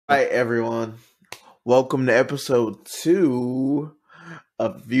Hi, everyone. Welcome to episode 2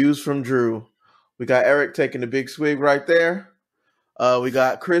 of Views from Drew. We got Eric taking the big swig right there. We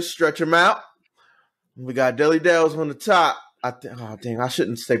got Chris stretch him out. We got Deli Dells on the top. I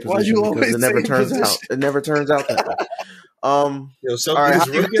shouldn't stay position because it never turns out. It never turns out that way. Something's right,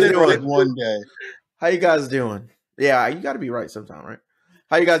 real get it right one day. How you guys doing? Yeah, you got to be right sometime, right?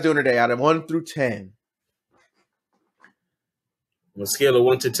 How you guys doing today? Out of 1 through 10. On a scale of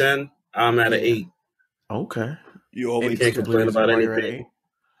 1 to 10, I'm at an 8. Okay. You always can't complain about anything.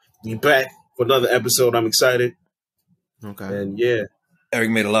 We back for another episode. I'm excited. Okay. And yeah. Eric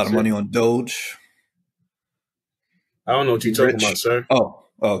made a lot of money on Doge. I don't know what you're talking about, sir. Oh,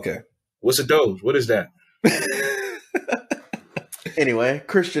 okay. What's a Doge? What is that? Anyway,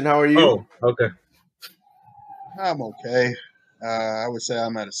 Christian, how are you? Oh, okay. I'm okay. I would say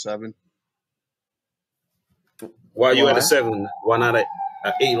I'm at a 7. Why are you at a 7? Why not an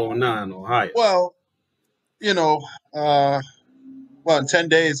 8 or 9 or higher? Well, in 10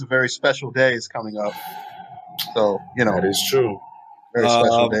 days, a very special day is coming up. So, That is true. Very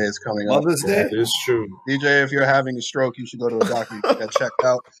special day is coming up. Mother's Day? That is true. DJ, if you're having a stroke, you should go to a doctor and get that checked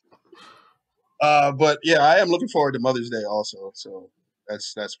out. But yeah, I am looking forward to Mother's Day also. So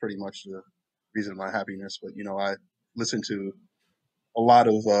that's pretty much the reason of my happiness. But, I listen to a lot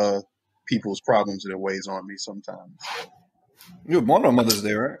of people's problems and it weighs on me sometimes. You were born on Mother's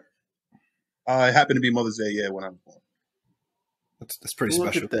Day, right? It happened to be Mother's Day, when I was born. That's pretty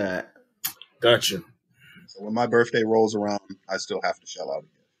Look special. At that. Gotcha. So when my birthday rolls around, I still have to shell out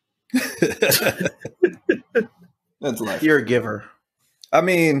again. That's life. You're a giver. I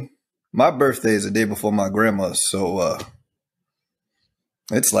mean, my birthday is the day before my grandma's, so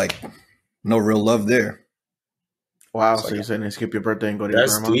it's like no real love there. Wow, so you're saying they skip your birthday and go to your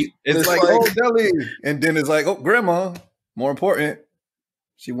That's grandma's? deep. It's like, oh, Deli. And then it's like, oh, grandma. More important,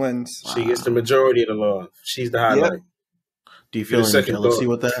 she wins. She gets the majority of the love. She's the highlight. Yep. Do you feel any jealousy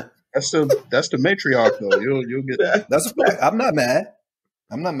with that? That's the matriarch though. You'll get that. That's a fact. I'm not mad.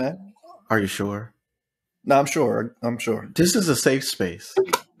 Are you sure? No, I'm sure. This is a safe space.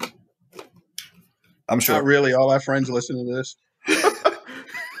 I'm sure. Not really. All our friends listen to this.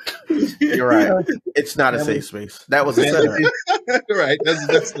 You're right. It's not a safe space. That was a setup. Right.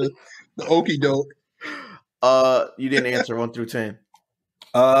 That's the okie doke. You didn't answer 1 through 10.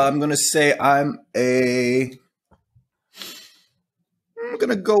 I'm gonna say I'm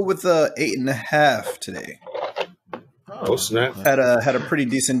gonna go with 8.5 today. Oh, snap. Had a pretty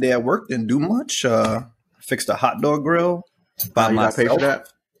decent day at work. Didn't do much. Fixed a hot dog grill by You got myself. paid for that?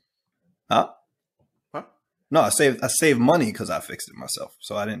 Huh? Huh? No, I saved money because I fixed it myself.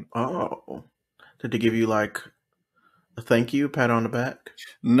 So I didn't. Oh. Did they give you like a thank you, pat on the back?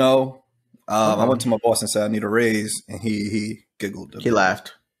 No. I went to my boss and said I need a raise, and he giggled. He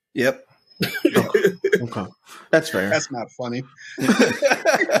laughed. Yep. Okay. That's fair. That's not funny.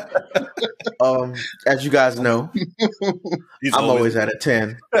 As you guys know, I'm always at a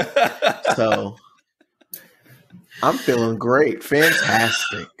 10. So I'm feeling great.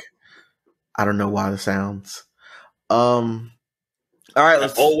 Fantastic. I don't know why the sounds. All right,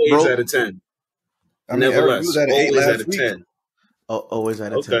 let's always roll. at a 10. I mean, Nevertheless, was at an 8 always last at a week. 10. Always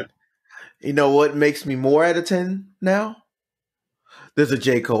at a Okay. 10. You know what makes me more at a 10 now? There's a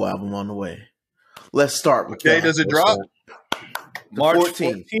J. Cole album on the way. Let's start with Okay, that. does it drop? March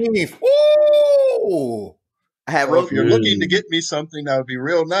 14th. 14th. Woo! I had Well, wrote if you're looking to get me something, that would be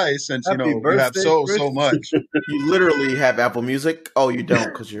real nice since Happy you have birthday, so Chris. much. You literally have Apple Music. Oh, you don't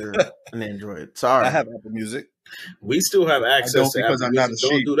because you're an Android. Sorry. I have Apple Music. We still have access don't to because Apple I'm not Music. a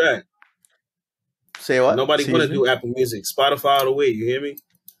Don't sheep. do that. Say what? Nobody Excuse want to me? do Apple Music. Spotify all the way. You hear me?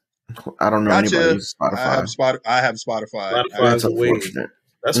 I don't know anybody Gotcha. who's I Spotify. have Spotify. Spotify That's is the way. unfortunate.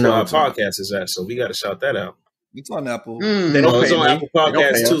 That's No, where our it's not. podcast is at, so we got to shout that out. It's on Apple. They don't No, it's pay on me. Apple They don't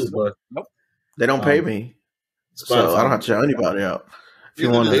Podcasts pay too, us. but They don't pay me. So I don't have to shout anybody out. If you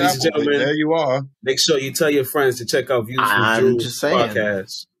want to, Ladies and gentlemen, there you are. make sure you tell your friends to check out Views from I'm Drew's just saying.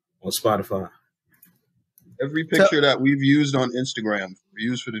 podcast on Spotify. Every picture that we've used on Instagram,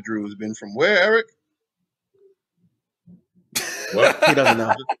 Views for the Drew, has been from where, Eric? What? he doesn't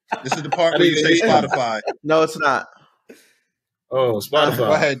know. This is the part where you say Spotify. No, it's not. Oh, Spotify.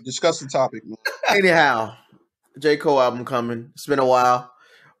 Go ahead, discuss the topic, man. Anyhow, J. Cole album coming. It's been a while.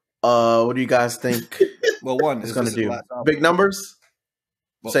 What do you guys think Well, one it's is going to this his do? last album? Big numbers?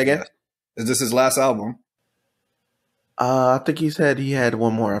 Well, Say again? yeah. Is this his last album? I think he said he had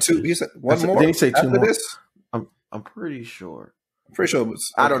one more. After Two. He said one That's- more. did he say two after more? this? I'm pretty sure. I'm pretty sure it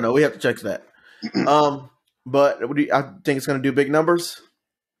was. I don't know. We have to check that. But what do I think it's going to do big numbers?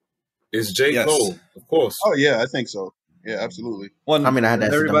 It's J. Yes. Cole, of course. Oh yeah, I think so. Yeah, absolutely. One, I mean, I had does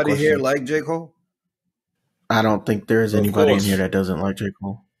that everybody here question. like J. Cole? I don't think there's Of anybody in course. here that doesn't like J.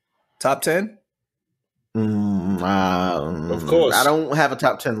 Cole. Top 10? Of course. I don't have a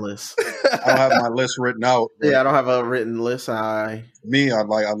top 10 list. I don't have my list written out. But Yeah, I don't have a written list. I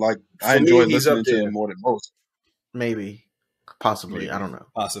enjoy he's up listening to there. him more than most. maybe, possibly, Maybe. I don't know.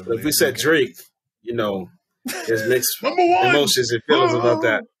 Possibly. If we said Drake, you know, there's mixed Number one. emotions and feelings about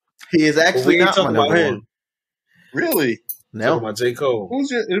that. He is But actually we ain't not my talking about number him. one. Really? Talking No, about J. Cole.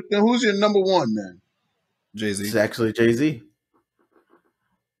 Who's your number one then? Jay it's Z. actually Jay-Z.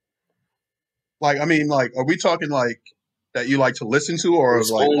 Like, I mean, like, are we talking like that you like to listen to, or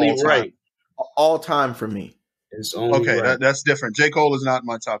It's like only all time? right. All time for me. It's only Okay, right. that's different. J. Cole is not in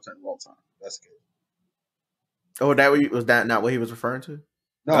my top 10 of all time. That's good. Oh, was that not what he was referring to?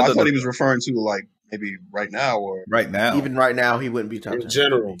 No, I thought he was referring to like maybe right now or Right now. Even right now, he wouldn't be top 10 In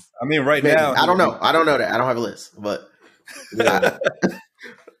general. I mean, right Maybe. now. I don't know. I don't know that. I don't have a list, but Yeah.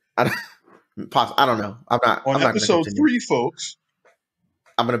 I don't know. I'm not. on I'm not episode 3, folks.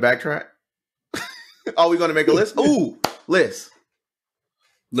 I'm gonna backtrack. Are we gonna make a list? Ooh, list.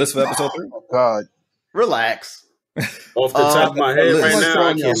 List for episode 3? Oh God, Relax. Off the top of my head list. right I'm now, I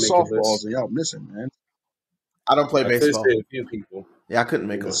throwing can't y'all make a softballs list. and y'all missing, man. I don't play I could baseball. say a few people. Yeah, I couldn't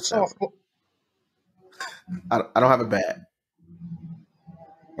make a The list. softball. I don't have a bat.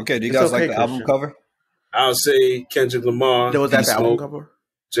 Okay, do you It's guys okay, like the album Christian. cover? I'll say Kendrick Lamar, Was that the album D-Smoke, cover?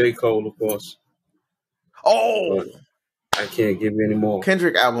 J. Cole, of course. Oh, I can't give you any more.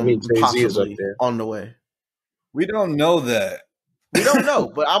 Kendrick album I mean, Jay-Z is up possibly there. on the way. We don't know that. We don't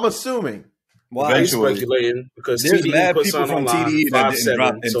know, but I'm assuming. Why? I ain't Eventually. speculating because There's TDE mad puts people on from online TDE that didn't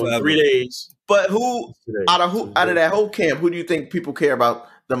drop 5-7. in So in forever. 3 days. But who Today. out of that whole camp, who do you think people care about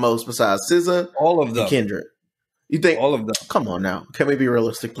the most besides SZA All of and them. Kendrick? You think? All of them. Come on now, can we be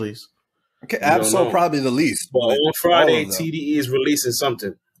realistic, please? Okay, don't Absol know. probably the least. But but on Friday, all of them. TDE is releasing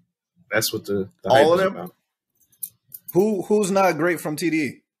something. That's what the All hype of is them? about. Who's not great from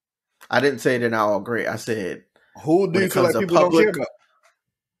TDE? I didn't say they're not all great. I said Who do when you it feel comes like to people don't care public, about?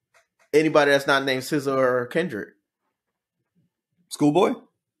 anybody that's not named SZA or Kendrick. Schoolboy?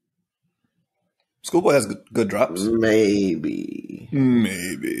 Schoolboy has good drops.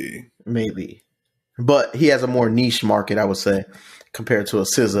 Maybe. But he has a more niche market, I would say, compared to a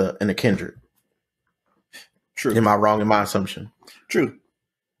SZA and a Kendrick. True. Am I wrong in my assumption? True.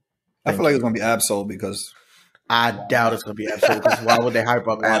 I Thank feel like it's going to be Absol because I doubt it's going to be Absol, because why would they hype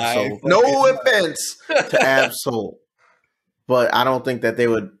up Why Absol? fucking No not? offense to Absol, but I don't think that they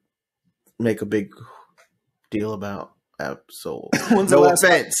would make a big deal about Absol. When's the No last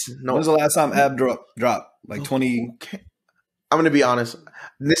offense. when's the last time Ab dropped? Like 20. I'm going to be honest.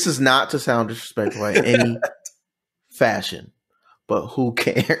 This is not to sound disrespectful in any fashion, but who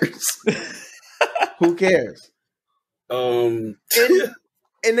cares? Who cares? Um,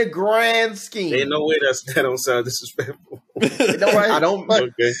 In the grand scheme. ain't no way that don't sound disrespectful. I don't.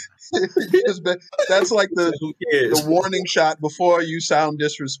 Okay. That's like Who the cares? warning shot before you sound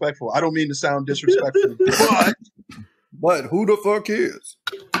disrespectful. I don't mean to sound disrespectful, but But who the fuck is?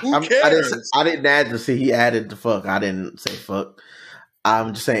 who cares? I didn't add to see. He added the fuck. I didn't say fuck.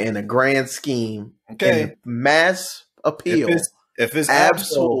 I'm just saying in the grand scheme, Okay. in the mass appeal, If it's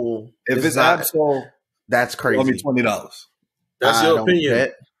Absol, Absol, if is it's not- Absol, that's owe me crazy. $20. That's I your don't opinion.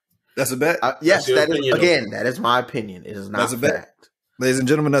 bet. That's a bet. Yes, That's your that is opinion, again. That is my opinion. It is not That's a bet. fact. Ladies and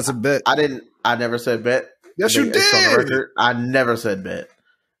gentlemen, that's a bet. I never said bet. Yes, you It's on the did. record. I never said bet.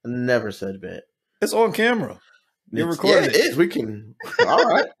 Never said bet. It's on camera. You're It's- recording yeah, it is. We can. All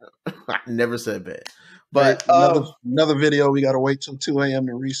right. I never said bet. But another video we got to wait till 2 a.m.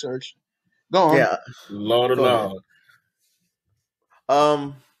 to research. Go on. yeah. Lord of Go ahead.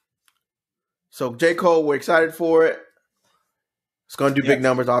 Lord. So J. Cole, we're excited for it. It's going to do big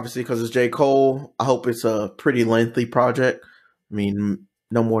numbers, obviously, because it's J. Cole. I hope it's a pretty lengthy project. I mean,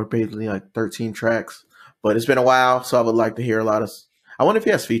 no more basically like 13 tracks. But it's been a while, so I would like to hear a lot of. I wonder if he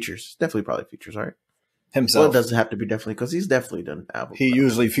has features. Definitely, probably features, right? Well, himself. it doesn't have to be definitely because he's definitely done albums. He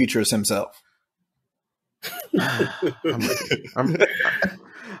usually features himself.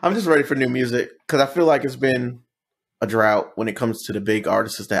 I'm just ready for new music because I feel like it's been a drought when it comes to the big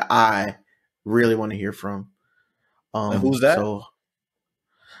artists that I really want to hear from. And who's that? So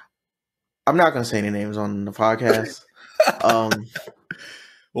I'm not going to say any names on the podcast.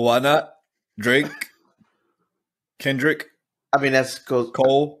 Well, why not? Drake, Kendrick, I mean, that's goes.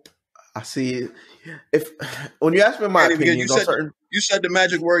 Cole. I see. If when you ask me my Can't even get- opinions on certain, You said the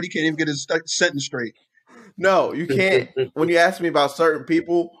magic word. He can't even get his sentence straight. no, you can't. When you ask me about certain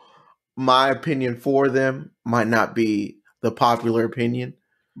people, my opinion for them might not be the popular opinion.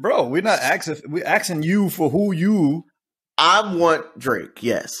 Bro, we're not asking. We're asking you for who you I want Drake.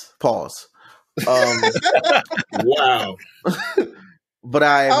 Yes. Pause. Wow. But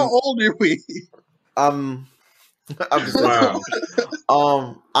How old are we? I'm just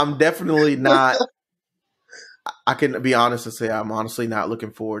Wow. I'm definitely not. I can be honest and say I'm honestly not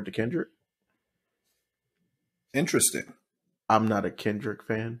looking forward to Kendrick. Interesting. I'm not a Kendrick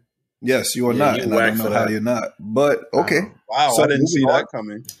fan. Yes, you are Yeah, not, you and I whack don't know for how that. you're not. But okay. Wow, So I didn't see moving that on.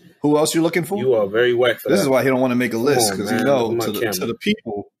 coming. Who else you looking for? You are very whack for This that. is why he don't want to make a list on, because man. you know Look at my to camera. the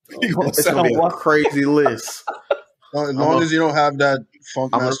people Oh, he gonna It's gonna be sound a wild. crazy list. As long as you don't have that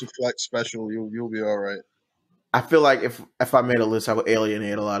Funk I'm gonna- Master Flex special, you'll be all right. I feel like if I made a list, I would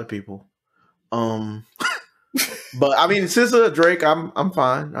alienate a lot of people. But I mean, SZA, Drake, I'm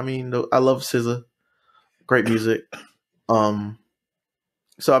fine. I mean, I love SZA. Great music.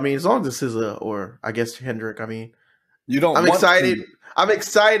 So I mean, as long as it's SZA or I guess Kendrick, I mean, You don't. I'm want excited. to. I'm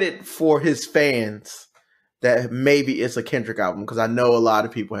excited for his fans that maybe it's a Kendrick album because I know a lot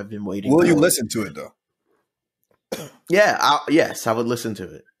of people have been waiting. Will for you it. listen to it though? Yeah, yes, I would listen to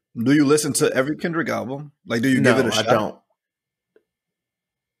it. Do you listen to every Kendrick album? Like, do you give it a shot? I don't.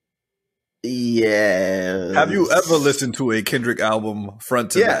 Yeah. Have you ever listened to a Kendrick album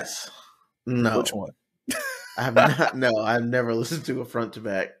front to back? Yes. No. Which one? I have not. No, I've never listened to a front to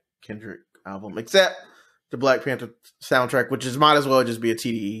back Kendrick album except the Black Panther soundtrack, which might as well just be a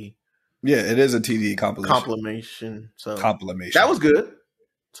TDE Yeah, it is a TDE compilation. compilation. So Compilation. that was good.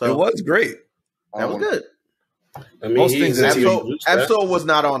 So It was great. that was good. I mean, Most he's things that into you- that. Absol was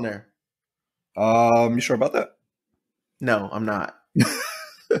not on there. You sure about that? No, I'm not.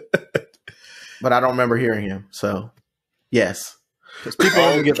 But I don't remember hearing him. So yes. Because people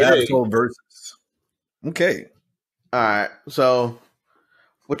only give Okay. Absol verses. Okay. All right. So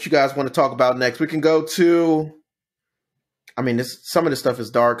what you guys want to talk about next? We can go to. I mean, some of this stuff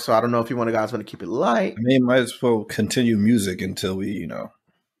is dark, so I don't know if you guys want to keep it light. I mean, might as well continue music until we,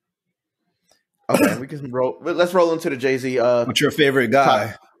 Okay, we can roll. Let's roll into the Jay-Z. What's your favorite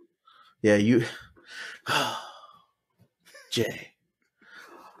guy? Yeah, you. Jay.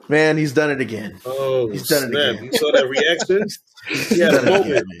 Man, he's done it again. Oh, He's done it snap. again. You saw that reaction? He's Yeah, done the it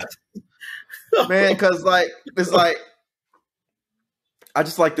again, moment. man. Because it's like I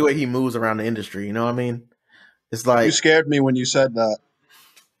just like the way he moves around the industry. You know what I mean? It's You like scared me when you said that.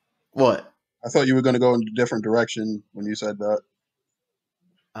 what? I thought you were going to go in a different direction when you said that.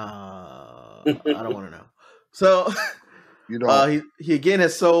 I don't want to know. So You don't. he again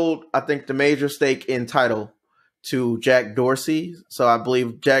has sold, I think, the major stake in Tidal to Jack Dorsey. So I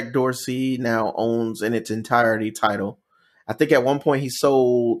believe Jack Dorsey now owns in its entirety Tidal. I think at one point he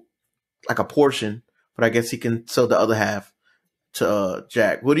sold like a portion, but I guess he can sell the other half to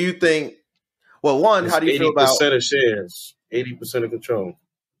Jack. What do you think? Well, one, how do you feel about 80% of shares, 80% of control?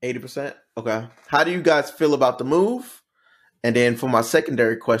 80%? Okay. How do you guys feel about the move? And then for my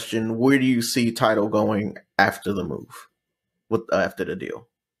secondary question, where do you see Tidal going after the move? After the deal?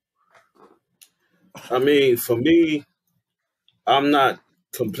 I mean, for me, I'm not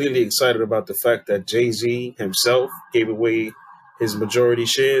completely excited about the fact that Jay-Z himself gave away his majority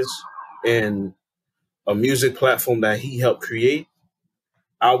shares in a music platform that he helped create.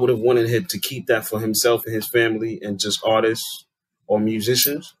 I would have wanted him to keep that for himself and his family and just artists or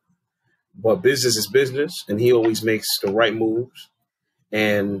musicians. But business is business, and he always makes the right moves.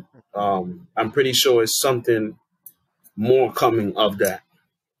 And I'm pretty sure it's something more coming of that.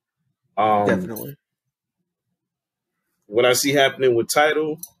 Definitely. What I see happening with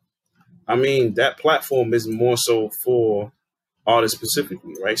Tidal, I mean, that platform is more so for artists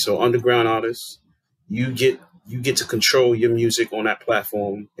specifically, right? So underground artists, you get to control your music on that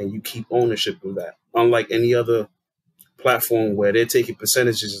platform and you keep ownership of that. Unlike any other platform where they're taking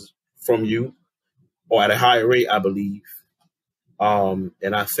percentages from you or at a higher rate, I believe. And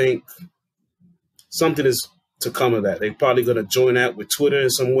I think something is to come of that. They're probably going to join that with Twitter in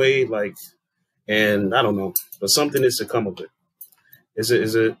some way, and I don't know, but something is to come of it.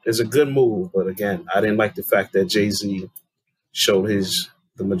 It's a good move, but again, I didn't like the fact that Jay-Z showed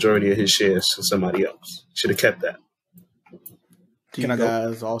the majority of his shares to somebody else. Should have kept that. Do you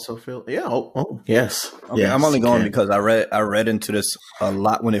guys also feel? Yeah. Oh, yes. Okay, yes, I'm only you going can. because I read into this a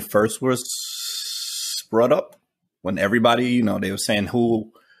lot when it first was brought up. When everybody, they were saying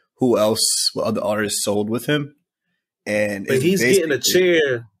what other artists sold with him, and But he's getting a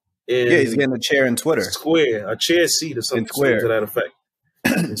chair. He's getting a chair in Twitter, a chair seat or something to that effect.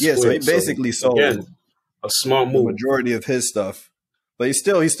 Yeah, so he basically sold again, a smart the move. majority of his stuff, but he's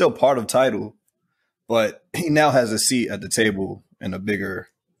still part of Tidal, but he now has a seat at the table in a bigger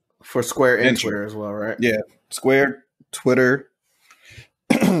for Square and venture. Twitter as well, right? Yeah, Square, Twitter.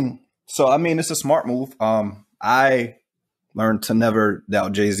 So I mean, it's a smart move. I learned to never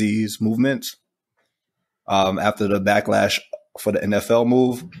doubt Jay-Z's movements after the backlash for the NFL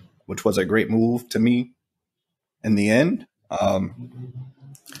move, which was a great move to me in the end.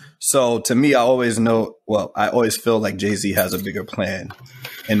 So to me, I always feel like Jay-Z has a bigger plan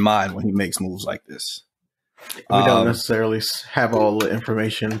in mind when he makes moves like this. We don't necessarily have all the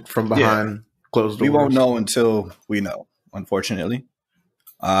information from behind closed doors. We won't know until we know, unfortunately.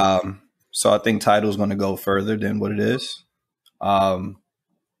 So I think Tidal's going to go further than what it is. I'm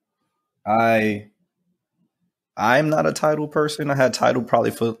not a Tidal person. I had Tidal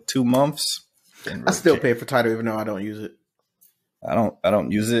probably for 2 months. I still pay for Tidal even though I don't use it. I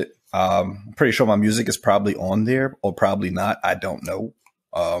don't use it. I'm pretty sure my music is probably on there or probably not. I don't know.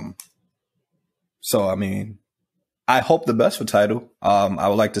 So I mean, I hope the best for Tidal. I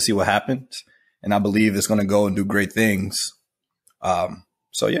would like to see what happens, and I believe it's going to go and do great things.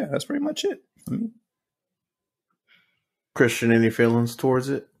 So yeah, that's pretty much it. Christian, any feelings towards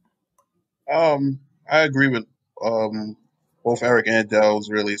it? I agree with both Eric and Dell's,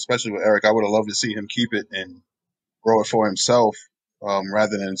 really, especially with Eric. I would have loved to see him keep it and grow it for himself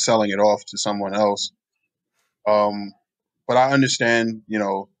rather than selling it off to someone else. But I understand,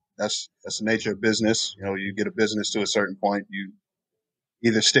 that's the nature of business. You get a business to a certain point, you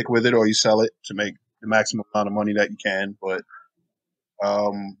either stick with it or you sell it to make the maximum amount of money that you can. But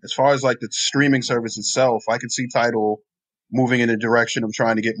as far as like the streaming service itself, I could see Tidal moving in a direction of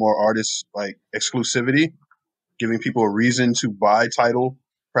trying to get more artists like exclusivity, giving people a reason to buy Tidal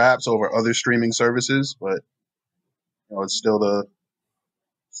perhaps over other streaming services. But it's still the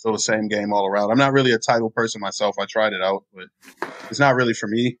same game all around. I'm not really a Tidal person myself. I tried it out, but it's not really for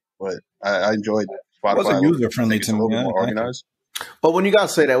me. But I enjoyed it. Spotify it wasn't user friendly to me. A little bit more organized. But when you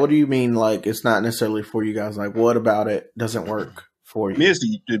guys say that, what do you mean? Like it's not necessarily for you guys. Like what about it doesn't work for you? Me, it's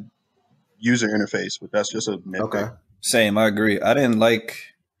the user interface, but that's just a nitpick. Okay. Same, I agree. I didn't like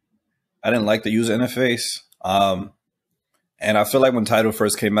the user interface. And I feel like when Tidal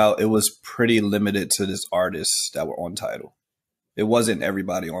first came out, it was pretty limited to this artists that were on Tidal. It wasn't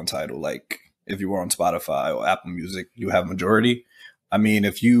everybody on Tidal. Like if you were on Spotify or Apple Music, you have majority. I mean,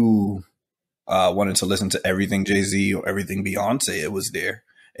 if you wanted to listen to everything Jay-Z or everything Beyonce, it was there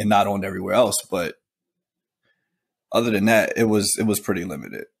and not on everywhere else. But other than that, it was pretty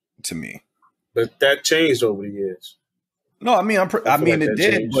limited to me. But that changed over the years. No, I mean, it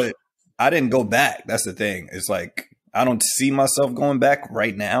did, changed. but I didn't go back. That's the thing. It's like I don't see myself going back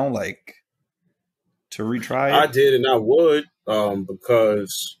right now, like to retry it. I did, and I would,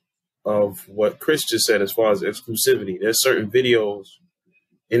 because of what Chris just said as far as exclusivity. There's certain videos,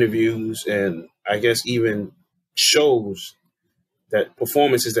 interviews, and I guess even shows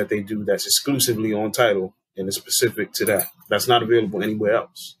performances that they do that's exclusively on Tidal and is specific to that. That's not available anywhere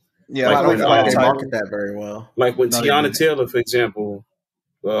else. Yeah, I don't feel like they market that very well. Like when Tiana Taylor, for example,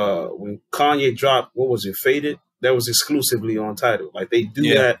 when Kanye dropped, what was it, Faded? That was exclusively on Tidal. Like they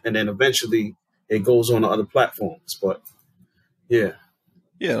do that, and then eventually it goes on to other platforms. But yeah,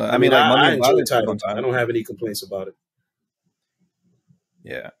 I mean, I enjoy Tidal. I don't have any complaints about it.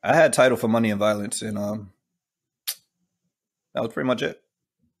 Yeah, I had Tidal for Money and Violence, and that was pretty much it.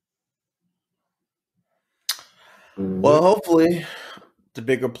 Well, hopefully the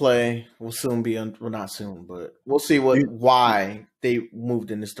bigger play will soon be not soon, but we'll see why they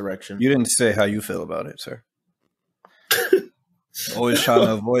moved in this direction. You didn't say how you feel about it, sir. Always trying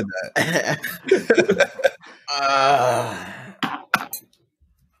to avoid that.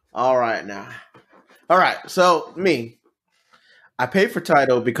 All right now. All right, so me, I pay for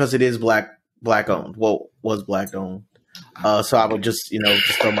Tidal because it is black owned. Well, was black owned. So I would just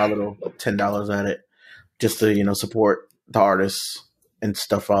throw my little $10 at it, just to support the artists and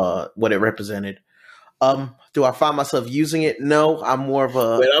stuff. What it represented. Do I find myself using it? No, I'm more of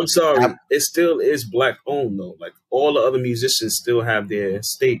a. But I'm sorry, it still is black owned though. Like all the other musicians still have their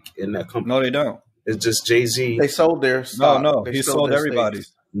stake in that company. No, they don't. It's just Jay-Z. They sold their stock. No, he sold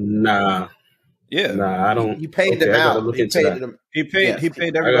everybody's. Nah. Yeah. Nah, I don't. He paid them out. He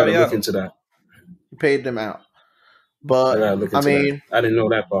paid everybody out. Look into that. He paid them out. But I mean, that. I didn't know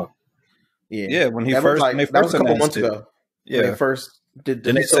that part. Yeah. When he that first, was that was a couple months ago. Yeah. When they first did.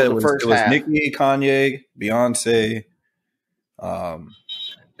 Then they said it was Nicki, Kanye, Beyonce.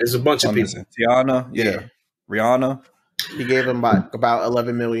 There's a bunch of people. Tiana, Rihanna. He gave them about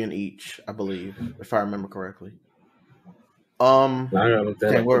 11 million each, I believe, if I remember correctly. I gotta look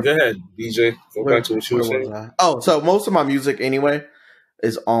that up. Go ahead, DJ. Go back to what you were saying. So most of my music anyway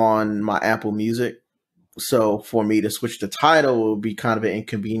is on my Apple Music. So for me to switch to Tidal would be kind of an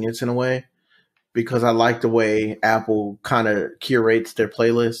inconvenience in a way, because I like the way Apple kind of curates their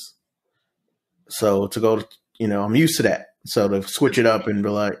playlists. So to go to, I'm used to that. So to switch it up and be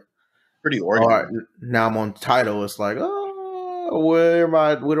like, Pretty all right, organized. now I'm on Tidal. It's like, oh, where am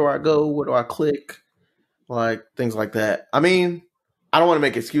I? Where do I go? Where do I click? Like things like that. I mean, I don't want to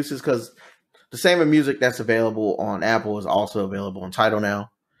make excuses because the same music that's available on Apple is also available on Tidal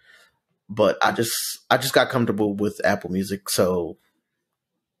now. But I just got comfortable with Apple Music, so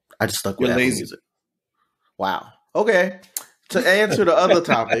I just stuck with You're Apple lazy. Music. Wow. Okay. To answer the other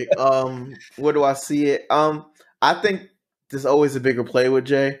topic, where do I see it? I think there's always a bigger play with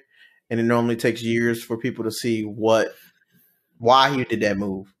Jay, and it normally takes years for people to see why he did that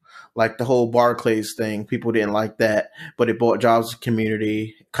move. Like the whole Barclays thing, people didn't like that, but it brought jobs to the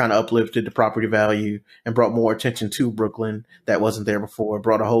community, kind of uplifted the property value, and brought more attention to Brooklyn that wasn't there before. It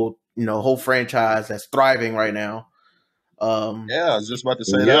brought a whole franchise that's thriving right now. Yeah, I was just about to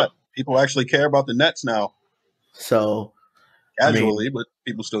say Yeah. that. People actually care about the Nets now. So I mean, Casually, but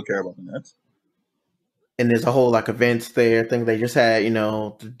people still care about the Nets. and there's a whole like events there. I think they just had,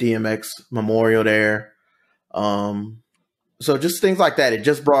 the DMX memorial there. So just things like that. It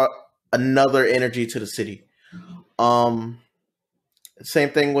just brought another energy to the city. Same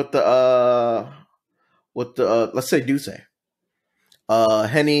thing with the let's say Ducey.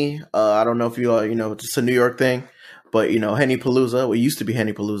 Henny, I don't know if you it's a New York thing, but Henny Palooza, what used to be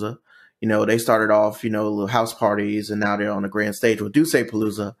Henny Palooza, they started off, little house parties, and now they're on the grand stage with Ducey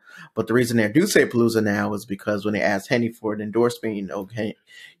Palooza. But the reason they're Ducey Palooza now is because when they asked Henny for an endorsement,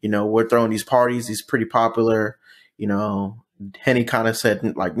 we're throwing these parties, these pretty popular, Henny kind of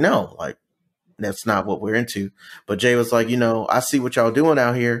said like, no, like that's not what we're into. But Jay was like, I see what y'all doing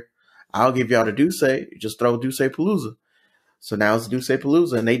out here. I'll give y'all the Ducey. Just throw Ducey Palooza. So now it's Ducey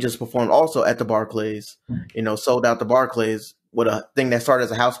Palooza, and they just performed also at the Barclays. Sold out the Barclays with a thing that started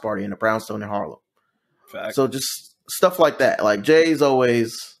as a house party in the Brownstone in Harlem. Fact. So just stuff like that. Like Jay's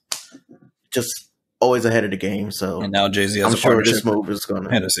always ahead of the game. So And now Jay-Z has I'm a sure partnership this move is gonna.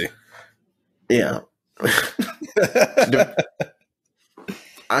 Hennessy. Yeah.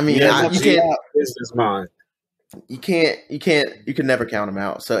 I mean, Yeah, you can't. business mind. You can never count him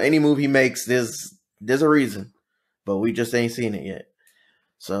out. So any move he makes, there's a reason, but we just ain't seen it yet.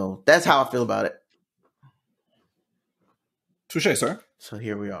 So that's how I feel about it. Touche, sir. So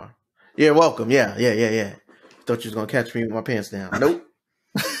here we are. Yeah, welcome. Yeah. Thought you was gonna catch me with my pants down. Nope.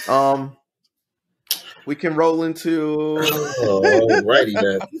 We can roll into. Alrighty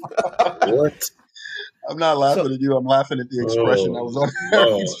then. What? I'm not laughing at you. I'm laughing at the expression that was on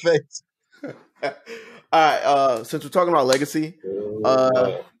Harry's face. All right. Since we're talking about legacy,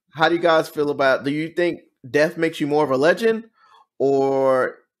 how do you guys feel about? Do you think death makes you more of a legend,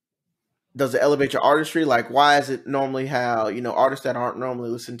 or does it elevate your artistry? Like, why is it normally how artists that aren't normally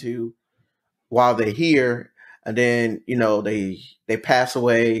listened to while they're here, and then they pass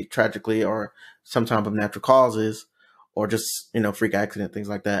away tragically, or sometimes of natural causes, or just freak accident, things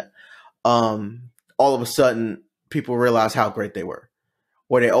like that. All of a sudden, people realize how great they were.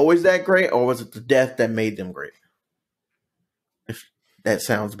 Were they always that great, or was it the death that made them great? If that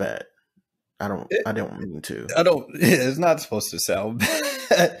sounds bad, I don't mean to. It's not supposed to sound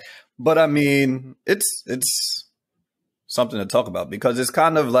bad, but I mean, it's something to talk about because it's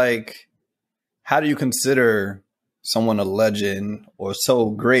kind of like, how do you consider someone a legend or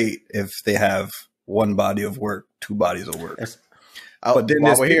so great if they have one body of work, two bodies of work? But then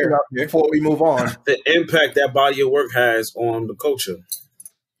while we're here, before we move on, the impact that body of work has on the culture.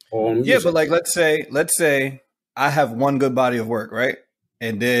 Yeah, but like let's say I have one good body of work, right?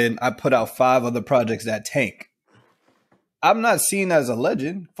 And then I put out 5 other projects that tank. I'm not seen as a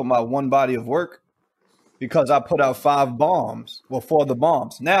legend for my one body of work because I put out 5 bombs, well, 4 of the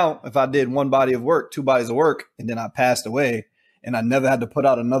bombs. Now, if I did one body of work, 2 bodies of work, and then I passed away and I never had to put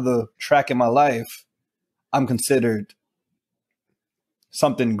out another track in my life, I'm considered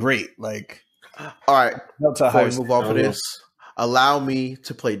something great. Like, all right, before we we move off of this, allow me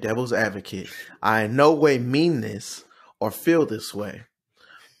to play devil's advocate. I in no way mean this or feel this way,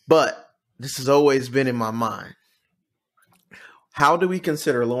 but this has always been in my mind. How do we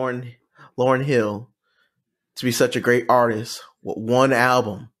consider Lauryn Hill to be such a great artist with one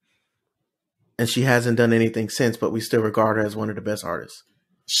album, and she hasn't done anything since, but we still regard her as one of the best artists?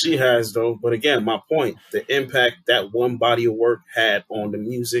 She has, though. But again, my point, the impact that one body of work had on the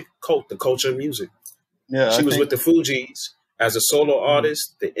music, the culture of music. Yeah, she was with the Fugees as a solo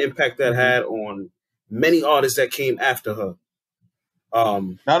artist. The impact that had on many artists that came after her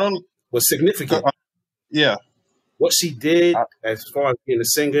not only was significant. Yeah. What she did as far as being a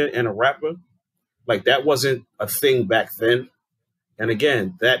singer and a rapper, like that wasn't a thing back then. And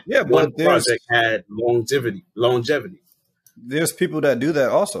again, that one project had longevity. There's people that do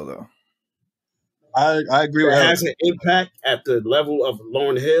that also, though. I agree with That Eric. has an impact at the level of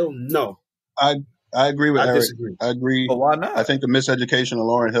Lauryn Hill. No, I agree with I Eric. disagree. I agree. But why not? I think the miseducation of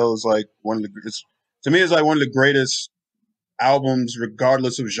Lauryn Hill is like to me, it's like one of the greatest albums,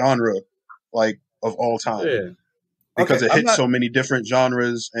 regardless of genre, like of all time. Yeah, Because Okay, it hits so many different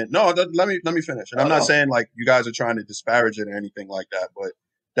genres. And no, let me finish. And I'm not saying like you guys are trying to disparage it or anything like that, but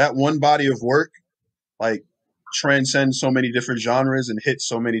that one body of work like transcends so many different genres and hits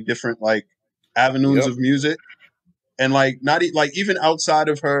so many different like avenues of music. And like like even outside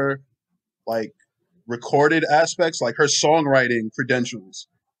of her like recorded aspects, like her songwriting credentials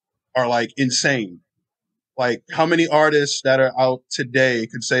are like insane. Like how many artists that are out today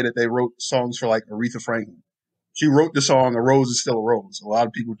could say that they wrote songs for like Aretha Franklin? She wrote the song "A Rose Is Still a Rose." A lot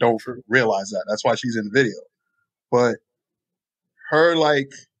of people don't realize that. That's why she's in the video. But her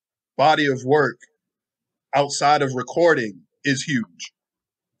like body of work outside of recording is huge.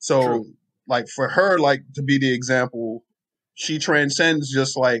 So like for her like to be the example, she transcends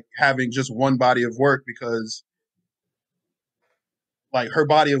just like having just one body of work because like her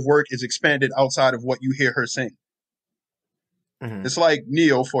body of work is expanded outside of what you hear her sing. Mm-hmm. It's like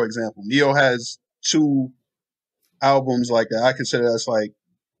Neo, for example. Neo has 2 albums like that. I consider that's like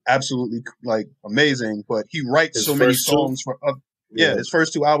absolutely like amazing, but he writes his so many songs for his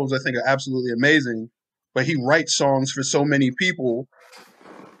first 2 albums I think are absolutely amazing, but he writes songs for so many people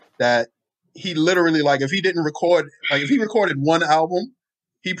that he literally like if he didn't record like if he recorded one album,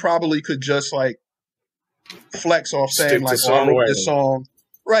 he probably could just like flex off saying like, oh, I wrote this song.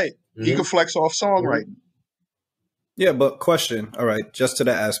 Right. Mm-hmm. He could flex off songwriting. Mm-hmm. Yeah, but question. All right, just to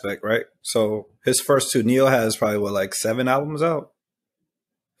that aspect, right? So his first 2, Neo has probably what, like 7 albums out?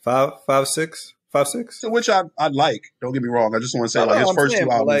 5, 6? So which I like. Don't get me wrong. I just want to say his first 2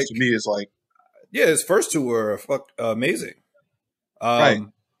 albums like, to me is like, yeah, his first 2 were amazing. Right.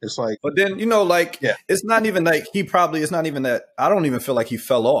 It's like, but then it's not even like it's not even that. I don't even feel like he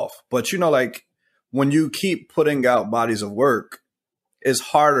fell off. But like when you keep putting out bodies of work, it's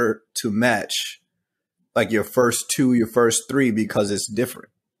harder to match like your first 2, your first 3 because it's different.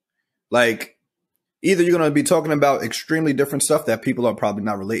 Like either you're going to be talking about extremely different stuff that people are probably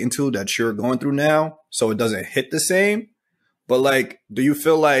not relating to that you're going through now, so it doesn't hit the same. But like, do you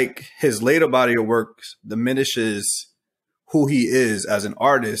feel like his later body of work diminishes who he is as an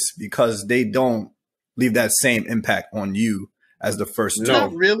artist because they don't leave that same impact on you as the first 2?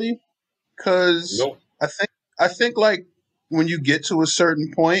 Not really, because I think like when you get to a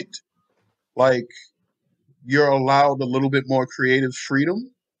certain point, like you're allowed a little bit more creative freedom.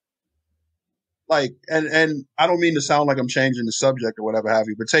 Like, and I don't mean to sound like I'm changing the subject or whatever have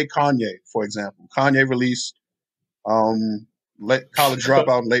you, but take Kanye, for example. Kanye released College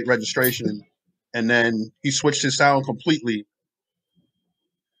Dropout, Late Registration, and then he switched his sound completely.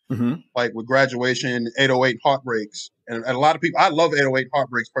 Mm-hmm. Like with Graduation, 808 Heartbreaks. And a lot of people, I love 808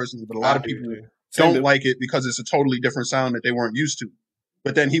 Heartbreaks personally, but a lot of people don't like it because it's a totally different sound that they weren't used to.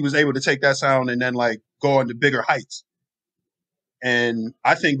 But then he was able to take that sound and then like go on to bigger heights. And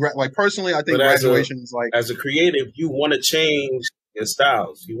I think, like personally, I think Graduation is like, as a creative, you want to change your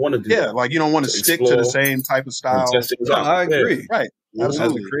styles. You want to do that. Like you don't want to stick to the same type of style. No, I agree. Right,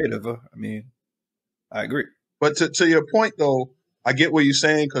 absolutely. As a creative, I mean, I agree. But to your point though, I get what you're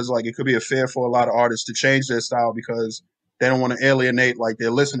saying because like it could be a fear for a lot of artists to change their style because they don't want to alienate like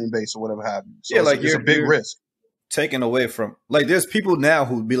their listening base or whatever have you. So like it's a big risk. Taken away from like there's people now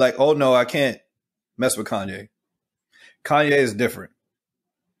who'd be like, oh no, I can't mess with Kanye. Kanye is different.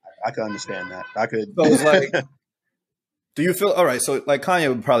 I can understand that. I could. So it's like, do you feel all right? So like Kanye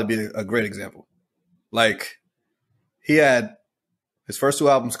would probably be a great example. Like he had his first 2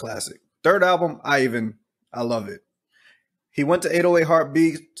 albums classic. 3rd album, I love it. He went to 808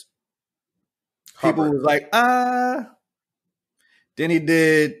 Heartbeat. People was like, Then he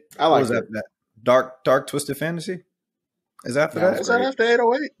did. What was after that? Dark Twisted Fantasy. Is after that? Is that after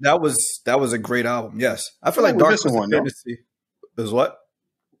 808? That was a great album. Yes, I feel like Dark Twisted Fantasy is what.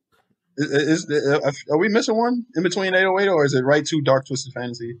 Are we missing one in between 808 or is it right to Dark Twisted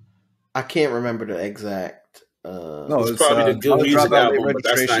Fantasy? I can't remember the exact. No, it's probably the Good Music album, but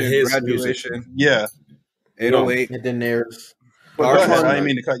that's not his Graduation. Music. Yeah, 808. And then there's. I didn't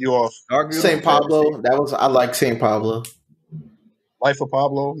mean to cut you off. Saint Pablo. I like Saint Pablo. Life of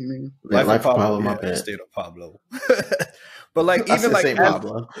Pablo. You mean? Life of Pablo. My bad. State of Pablo. But like even like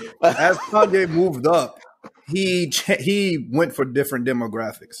as Kanye moved up, he went for different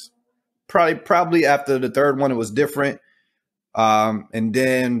demographics. Probably after the 3rd one, it was different. And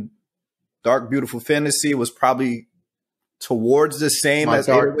then Dark Beautiful Fantasy was probably towards the same as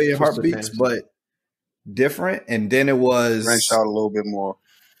 808 Heartbeats, but different. And then it was branched out a little bit more.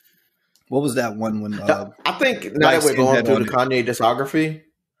 What was that one when I think now Black that we're going Skinhead through on the it? Kanye discography,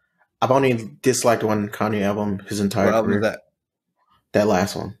 I've only disliked one Kanye album his entire What album career. was that? That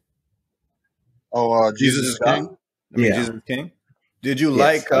last one. Oh, Jesus Jesus is is God? King. I mean, Yeah. Jesus is King. Did you Yes,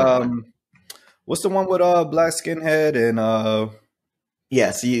 like I like that. what's the one with Black Skinhead and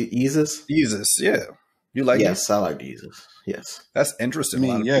Yes, Jesus. Jesus? Yeah, you like Yes, Jesus? I like Jesus. Yes, That's I interesting.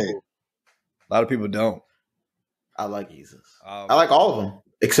 mean, yeah. A lot of people don't. I like Jesus. Um, I like all of them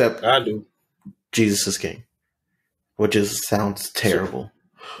except I do. Jesus is King, which sounds terrible.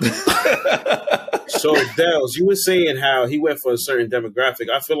 So, Dels, you were saying how he went for a certain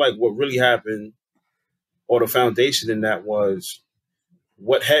demographic. I feel like what really happened, or the foundation in that, was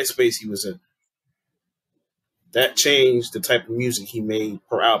what headspace he was in. That changed the type of music he made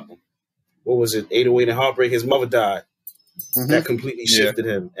per album. What was it? 808 and Heartbreak. His mother died. That completely shifted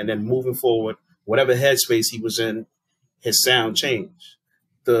him. And then moving forward, whatever headspace he was in, his sound changed.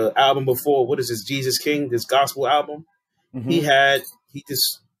 The album before, what is this, Jesus King, this gospel album? He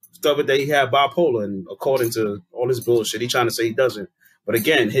discovered that he had bipolar, and according to all his bullshit, he's trying to say he doesn't. But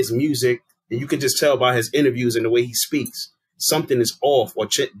again, his music, and you can just tell by his interviews and the way he speaks, something is off or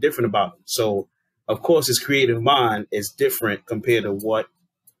different about him. So, of course, his creative mind is different compared to what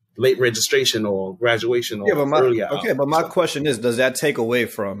late registration or graduation or earlier. Okay, but my question is, does that take away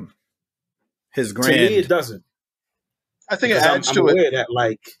from his grand? To me, it doesn't. I think it Because adds I'm to it. aware that,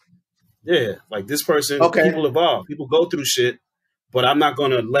 like this person, Okay. people evolve, people go through shit, but I'm not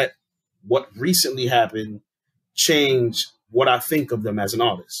going to let what recently happened change what I think of them as an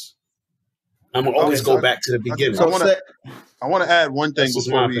artist. I'm going to always go back to the beginning. I want to add one thing That's just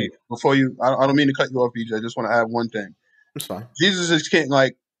my opinion. before you. I don't mean to cut you off, BJ. I just want to add one thing. It's fine. Jesus is King.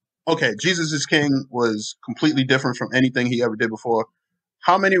 Jesus is King was completely different from anything he ever did before.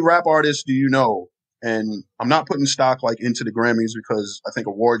 How many rap artists do you know? And I'm not putting stock into the Grammys because I think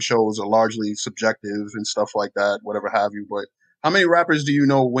award shows are largely subjective and stuff like that, whatever have you. But how many rappers do you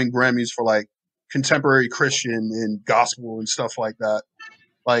know win Grammys for contemporary Christian and gospel and stuff like that?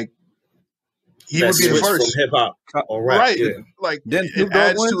 He would be the first. From hip hop or rap, Right. Didn't It Snoop Dogg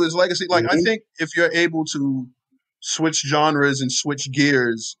adds win? to his legacy. I think if you're able to switch genres and switch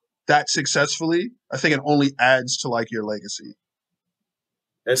gears that successfully, I think it only adds to your legacy.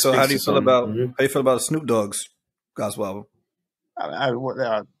 So how do you feel about Snoop Dogg's gospel album? I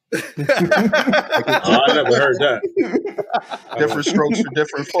never heard that. Different strokes for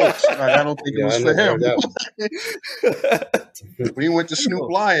different folks. I don't think it was for him. When he went to Snoop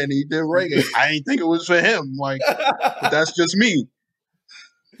Lion, he did reggae. I ain't think it was for him. But that's just me.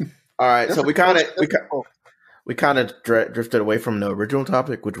 All right, so we kind of drifted away from the original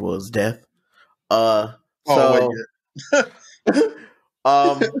topic, which was death. I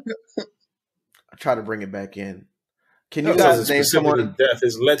try to bring it back in. Can you guys name someone? Death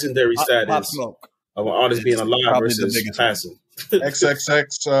is legendary status Pop Smoke. of an artist being alive Probably versus the biggest passing.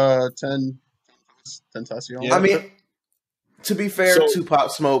 XXX 10 Tentacion. I mean, to be fair to Pop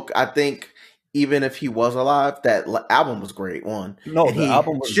Smoke, I think even if he was alive, that album was great. The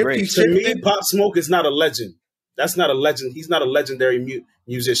album was great. To me, Pop Smoke is not a legend. That's not a legend. He's not a legendary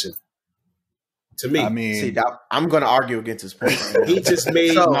musician. To me, I mean, see, I'm going to argue against his point. He just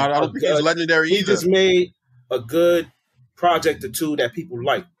made. I don't think he's legendary He either. just made a good project or two that people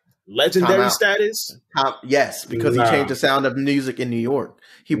like. Legendary status? Yes, because he changed the sound of music in New York.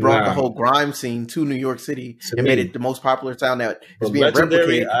 He brought the whole grime scene to New York City and made it the most popular sound that is being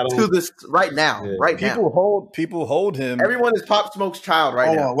replicated to this right now. Yeah. Right now, people hold him. Everyone is Pop Smoke's child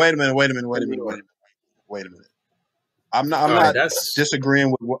right now. On, wait a minute. I'm not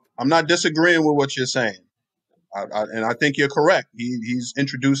disagreeing with what you're saying. And I think you're correct. He's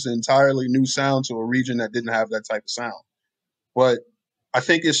introduced an entirely new sound to a region that didn't have that type of sound. But I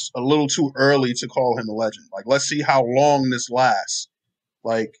think it's a little too early to call him a legend. Let's see how long this lasts.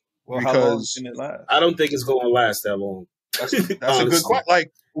 Because how long can it last? I don't think it's going to last that long. That's a good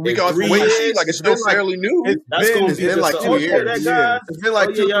question. We got to wait and see. It's still fairly new. It's been like 2 years. It's been like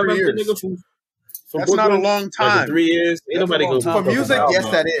 2-3 years. That's not a long time. 3 years. Ain't nobody going for music. Yes,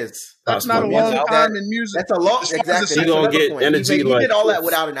 that is. That's not a long time in music. That's a long. Exactly. He gonna get energy. He did all that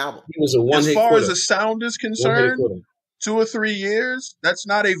without an album. He was a one. As far as the sound is concerned, 2 or 3 years. That's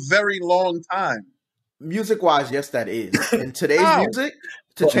not a very long time. Music wise, yes, that is. In today's music,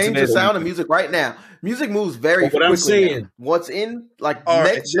 to change the sound of music right now, music moves very quickly. I'm saying, what's in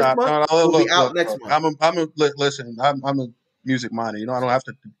this month will be out next month. Listen. I'm a music minor. I don't have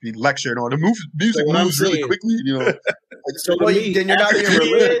to be lectured on. The music moves really quickly. So then you're not being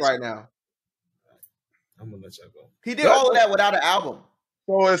realistic right now. I'm gonna let y'all go. He did all of that without an album.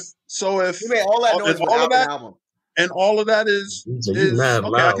 So if he made all that noise without an album. And all of that is So you mad okay. I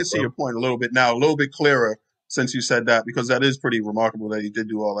loud, can see bro. your point a little bit now, a little bit clearer since you said that, because that is pretty remarkable that he did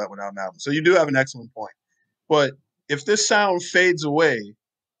do all that without an album. So you do have an excellent point. But if this sound fades away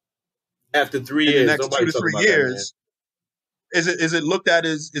After 3 in the years, next 2 nobody to talking 3 about that, man. years, is it looked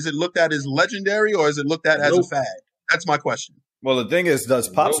at as legendary, or is it looked at as a Nope. fad? That's my question. Well, the thing is, does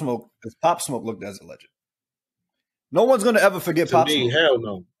Pop Smoke looked as a legend? No one's gonna ever forget To Pop me, Smoke. hell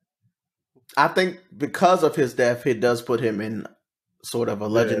no. I think because of his death, it does put him in sort of a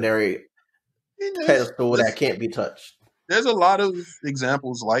legendary pedestal that can't be touched. There's a lot of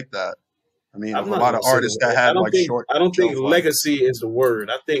examples like that. I mean, I'm of a not lot of gonna say artists the that word. had like short. I don't think shelf life. legacy is the word.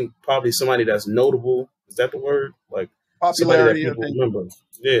 I think probably somebody that's notable. Is that the word? Like Popularity, somebody that people remember.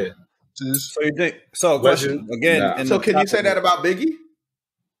 Yeah. is So you think? So question Legend? again. Nah. in So the can you topic- say that about Biggie?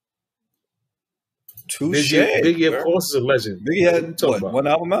 Touche. Biggie, of bro. course, is a legend. Biggie What had you talking what, about? one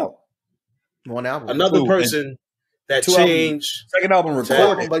album out, One album. Another Two, person that two albums. changed second album That-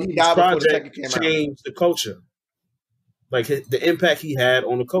 recorded. But he his died before the project, second came out. changed the culture. Like the impact he had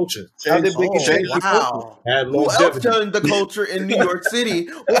on the culture How did changed, Biggie change the culture? Wow. had Who else longevity. turned the culture in New York City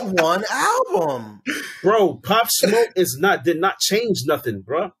with one album? Bro, Pop Smoke did not change nothing,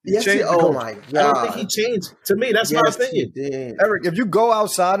 bro. Yes, changed the oh culture. my god! I don't think he changed. To me, that's my Yes, he opinion. did. Eric, if you go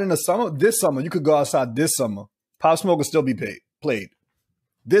outside in the summer, this summer, you could go outside this summer. Pop Smoke will still be played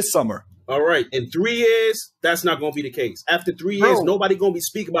this summer. All right, in 3 years, that's not going to be the case. After 3 years, Bro. nobody going to be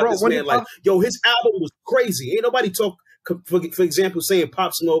speaking about Bro, this when man did like, Pop- yo, his album was crazy. Ain't nobody talk, for example, saying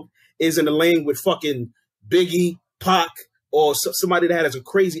Pop Smoke is in the lane with fucking Biggie, Pac, or somebody that has a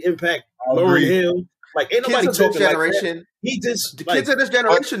crazy impact, I Lauryn agree. Hill. Like, ain't Kids nobody of this talking like that. generation, He just, the like, kids of this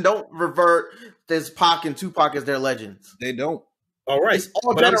generation don't revert this Pac and Tupac as their legends. They don't. all right. It's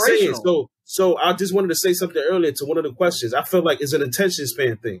all But I'm saying, generational. so I just wanted to say something earlier to one of the questions. I feel like it's an attention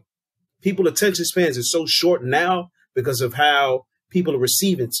span thing. People attention spans are so short now because of how people are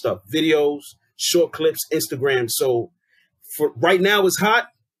receiving stuff, videos, short clips, Instagram. So for right now it's hot,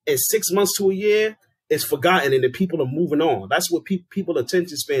 and 6 months to a year, it's forgotten, and the people are moving on. That's what people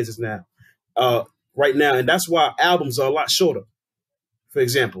attention spans is now, right now, and that's why albums are a lot shorter. For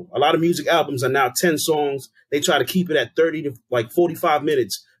example, a lot of music albums are now 10 songs. They try to keep it at 30 to like 45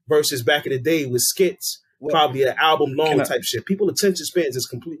 minutes versus back in the day with skits. Probably an album long type shit. People attention spans is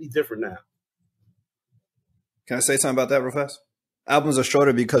completely different now. Can I say something about that real fast? Albums are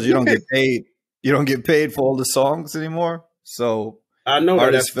shorter because you don't get paid. You don't get paid for all the songs anymore. So I know that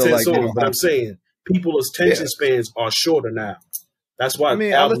artists that's feel 10 like they songs, don't but I'm have to. saying people's attention spans are shorter now. That's why I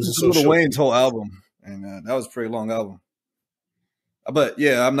mean, I albums listened are to so Lil short. Wayne's whole album, and that was a pretty long album. But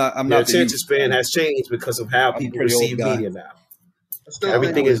yeah, I'm not. The the attention youth. span has changed because of how I'm a people pretty old receive guy. media now. I still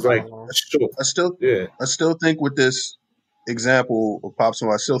Everything think is like short. I still think with this example of Pop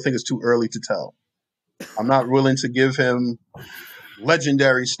Smoke, I still think it's too early to tell. I'm not willing to give him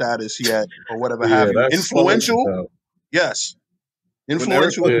legendary status yet, or whatever have you. that's Influential, yes. When Eric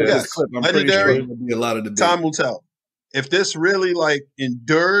Influential, posted Yeah. this yes. clip, I'm pretty sure Legendary, there'll be a lot of debate. time will tell. If this really like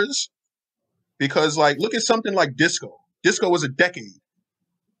endures, because like look at something like disco. Disco was a decade,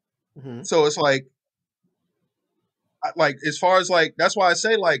 Mhm. so it's like as far as like that's why I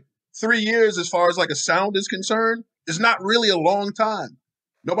say like 3 years as far as like a sound is concerned is not really a long time.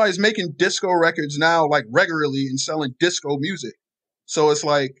 Nobody's making disco records now like regularly and selling disco music. So it's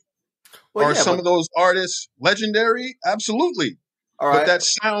like, Well, are yeah, some but- of those artists legendary? Absolutely. all But right. that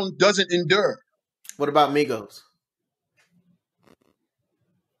sound doesn't endure. What about Migos?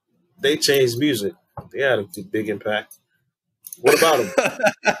 They changed music. They had a big impact. What about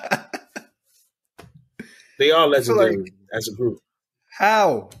them? They are legendary as a group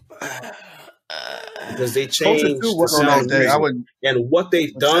How? because they Culture changed too the wasn't sound of They- I music. wouldn't. And what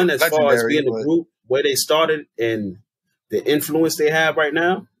they've done as far as legendary, being a but- group, where they started, and the influence they have right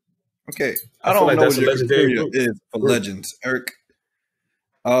now. Okay, I I feel don't like know that's what a your legendary criteria group. is for legends, Eric.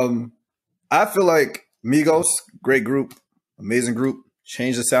 I feel like Migos, great group, amazing group,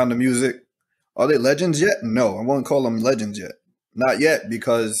 changed the sound of music. Are they legends yet? No, I won't call them legends yet. Not yet,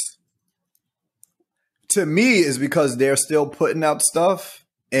 because to me, it's because they're still putting out stuff,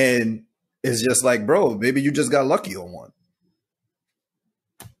 and it's just like, bro, maybe you just got lucky on one.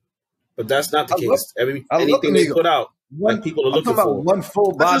 But that's not the I case. love Anything they Migos. put out, One, like people are I'm looking talking about for. one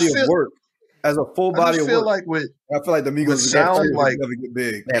full I body just of feel- work. As a full I body just of feel work, like with I feel like the Migos sound, like- never get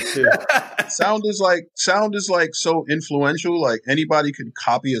big. That too. sound is like so influential. Like anybody can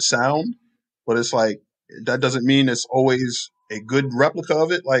copy a sound, but it's like that doesn't mean it's always a good replica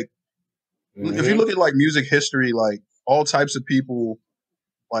of it. Like if you look at like music history, like all types of people,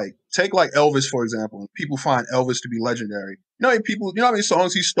 like take like Elvis for example. People find Elvis to be legendary. You know how many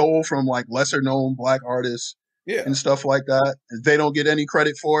songs he stole from like lesser known black artists, Yeah. and stuff like that. And they don't get any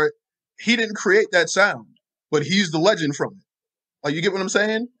credit for it. He didn't create that sound, but he's the legend from it. Like, you get what I'm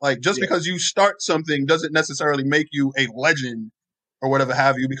saying? Like, just because you start something doesn't necessarily make you a legend or whatever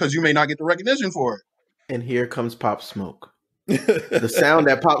have you, because you may not get the recognition for it. And here comes Pop Smoke. The sound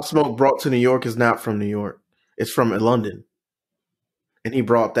that Pop Smoke brought to New York is not from New York. It's from London. And he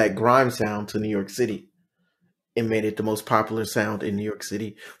brought that grime sound to New York City and made it the most popular sound in New York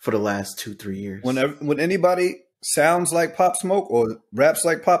City for the last 2-3 years. When anybody sounds like Pop Smoke or raps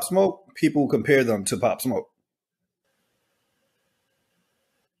like Pop Smoke, people compare them to Pop Smoke.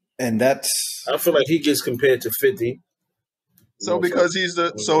 And that's... I feel like he gets compared to 50. So because he's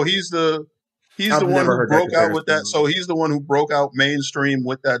the one who broke out with that. So he's the one who broke out mainstream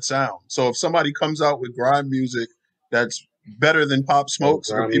with that sound. So if somebody comes out with grime music that's better than Pop Smoke,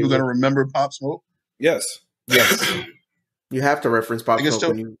 are people going to remember Pop Smoke? Yes. You have to reference Pop Smoke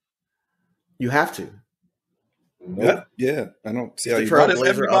when you have to. Yeah. I don't see how you... But if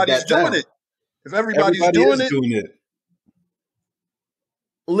everybody's doing it. If everybody's doing it.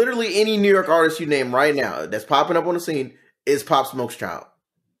 Literally any New York artist you name right now that's popping up on the scene is Pop Smoke's child.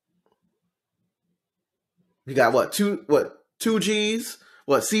 You got two G's,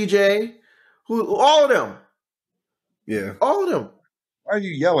 CJ, all of them. Yeah. All of them. Why are you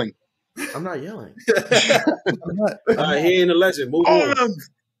yelling? I'm not yelling. He ain't a legend. Move all on. of them.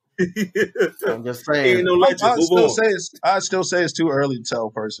 I'm just saying. He ain't no legend. I still say it's too early to tell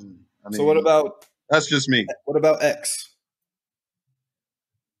personally. I mean, so what about... That's just me. What about X?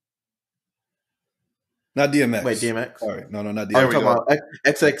 Not DMX. Wait, DMX? Sorry. No, not DMX. I'm talking about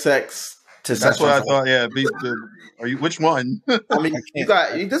XXX. That's what I thought. Yeah. Are you? Which one? I mean,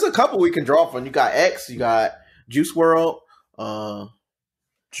 there's a couple we can draw from. You got X. You got Juice WRLD.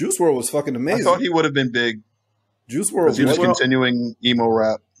 Juice WRLD was fucking amazing. I thought he would have been big. Juice WRLD. He was continuing emo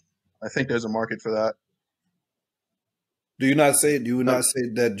rap. I think there's a market for that. Do you not say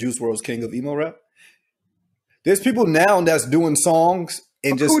that Juice WRLD's king of emo rap? There's people now that's doing songs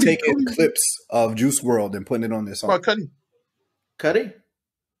and just taking clips of Juice WRLD and putting it on their song. What about Cudi?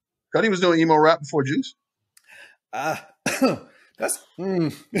 Cudi was doing emo rap before Juice. That's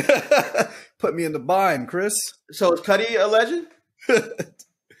put me in the bind, Chris. So is Cudi a legend?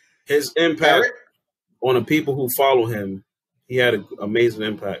 His impact on the people who follow him, he had an amazing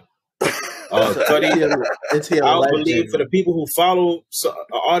impact. Cudi, I believe for the people who follow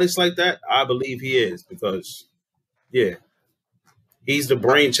artists like that, I believe he is, because he's the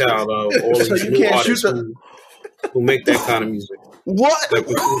brainchild of all these new artists who make that kind of music. What? Like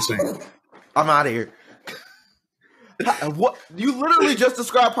what you were saying. I'm out of here. What? You literally just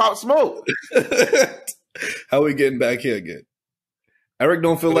described Pop Smoke. How are we getting back here again? Eric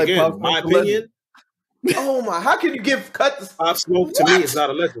don't feel like Pop Smoke. My opinion. Oh my! How can you give Pop Smoke to me is not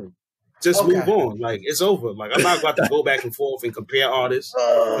a legend. Just move on. Like, it's over. Like, I'm not about to go back and forth and compare artists,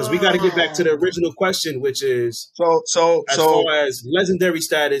 because we got to get back to the original question, which is as far as legendary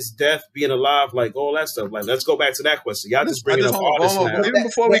status, death, being alive, like all that stuff. Like, let's go back to that question. Y'all just bring up artists now. Even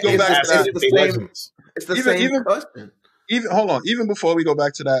before we go back to that, it's the same question. Even before we go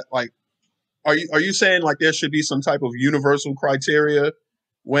back to that, like, are you saying like there should be some type of universal criteria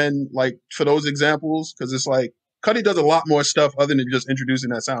when, like, for those examples? Because it's like, Cudi does a lot more stuff other than just introducing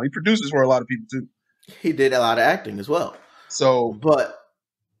that sound. He produces for a lot of people too. He did a lot of acting as well. So, but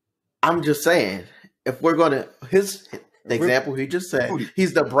I'm just saying, if we're going to the example he just said,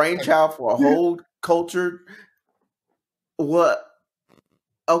 he's the brainchild for a whole culture. What?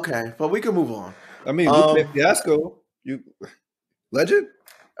 Okay, but we can move on. I mean, Lupe Fiasco, legend.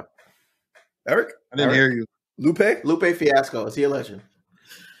 Eric, I didn't hear you. Lupe Fiasco, is he a legend?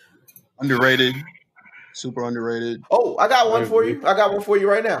 Underrated. Super underrated. Oh, I got one for you. I got one for you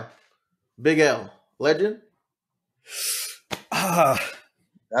right now. Big L, legend. That's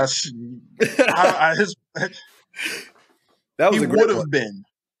that was he would have been.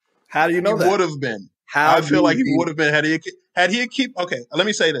 How do you know that? He would have been. I feel like he would have been had he keep. Okay, let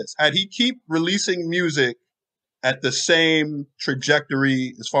me say this: had he keep releasing music at the same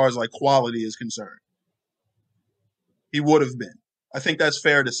trajectory as far as like quality is concerned, he would have been. I think that's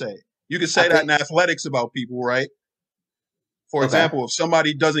fair to say. You can say that in athletics about people, right? For example, if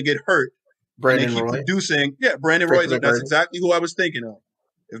somebody doesn't get hurt, Brandon Roy. Producing, Brandon Roy, that's exactly who I was thinking of.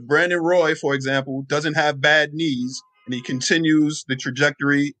 If Brandon Roy, for example, doesn't have bad knees and he continues the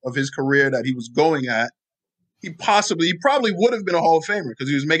trajectory of his career that he was going at, he probably would have been a Hall of Famer, because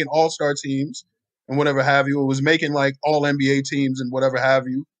he was making all-star teams and whatever have you. It was making like all NBA teams and whatever have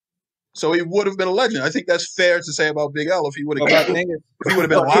you. So he would have been a legend. I think that's fair to say about Big L if he would have But my thing is, if he would have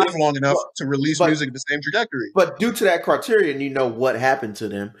been Okay. alive long enough to release But- music at the same trajectory. But due to that criterion, you know what happened to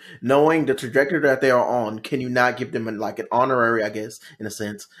them. Knowing the trajectory that they are on, can you not give them like an honorary, I guess, in a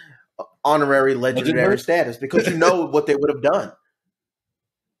sense, honorary legendary status? Because you know what they would have done.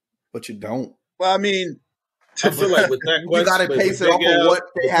 but you don't. Well, I mean, I feel like with that question, You got to with pace it Big off L, of what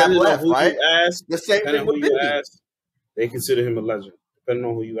they have depending on left, who right? you ask, The same depending thing on with who you Biggie. ask, they consider him a legend. Depending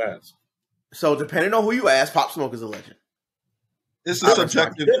on who you ask. So depending on who you ask, Pop Smoke is a legend. it's I a rest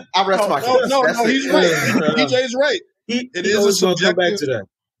subjective. I rest my case. No, That's it. he's right. DJ is right. He It is a always gonna come back subjective. to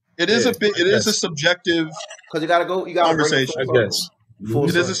that. It is Yeah, it is a subjective. Because you got to go. You got to bring it Conversation, full I circle. guess. Full It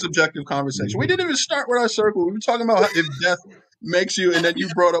is a circle. subjective conversation. We didn't even start with our circle. We were talking about if death makes you, and then you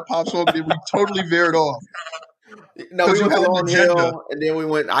brought up Pop Smoke, and we totally veered off. No, 'Cause we you went had an long agenda. hill, and then we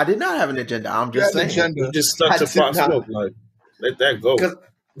went. I did not have an agenda. I'm You just had an saying. agenda. You just stuck I to did Pop not. Smoke. Like, let that go. Because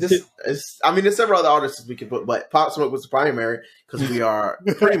this is, I mean, there's several other artists we could put, but Pop Smoke was the primary because we are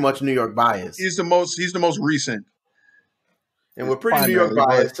pretty much New York biased, He's the most recent. and we're pretty New primary, York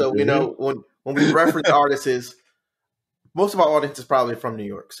biased. but- So you know, when we reference artists, most of our audience is probably from New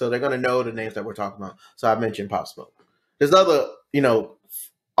York, so they're going to know the names that we're talking about. So I mentioned Pop Smoke. There's other,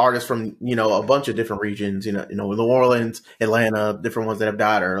 artists from a bunch of different regions. New Orleans, Atlanta, different ones that have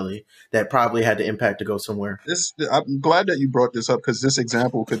died early that probably had the impact to go somewhere. I'm glad that you brought this up because this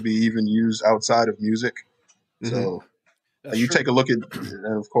example could be even used outside of music. So you take a look at,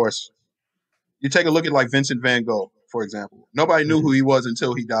 and of course, you take a look at like Vincent Van Gogh, for example. Nobody knew who he was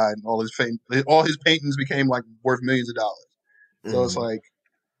until he died, and all his paintings became like worth millions of dollars. So it's like,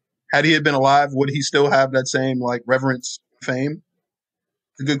 had he had been alive, would he still have that same like reverence, fame?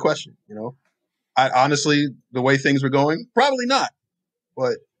 It's a good question. I honestly, the way things were going, probably not.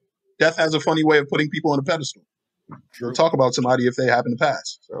 But death has a funny way of putting people on a pedestal. We'll talk about somebody if they happen to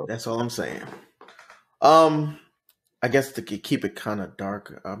pass. So That's all I'm saying. I guess to keep it kind of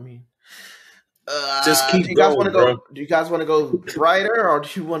dark. I mean, Just keep do you guys going, want to go? bro. Do you guys want to go brighter, or do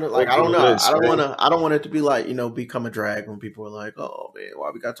you want to like? I don't know. I don't want it to be like become a drag when people are like, "Oh man, why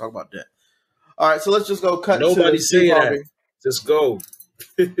we got to talk about that?" All right, so let's just go cut. Nobody to say Steve that. Harvey. Just go.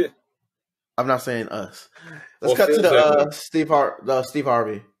 I'm not saying us. Let's Well, cut to feels the that way. Steve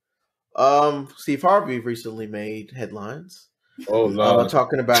Harvey. Steve Harvey recently made headlines Oh Lord.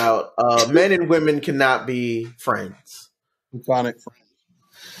 talking about men and women cannot be friends,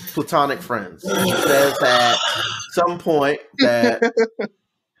 platonic friends. He says at some point that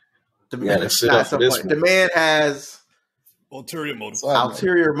Gotta sit up for this the one. man has Ulterior motive.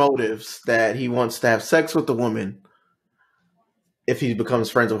 ulterior motives that he wants to have sex with the woman if he becomes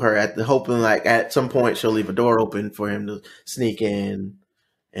friends with her, hoping like at some point she'll leave a door open for him to sneak in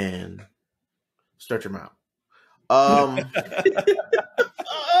and stretch him out.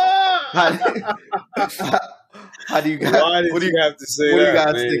 How do you guys? Why did you have to say What do that? you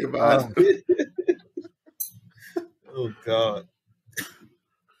guys man? think about it? Oh God.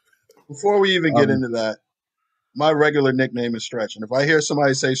 before we even get into that, my regular nickname is Stretch. And if I hear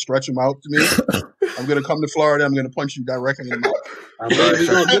somebody say stretch him out to me, I'm going to come to Florida. I'm going to punch you directly in the mouth. We're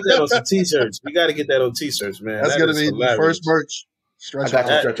gonna get that on some t-shirts. We got to get that on t-shirts, man. That's That going to is be hilarious. the first merch. Stretch I got him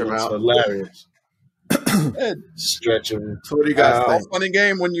you. out. Stretch him That is out. hilarious. Go ahead. Stretch him. So what do you guys Out. All think? fun and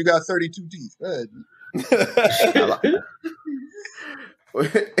game when you got 32 teeth. Go ahead.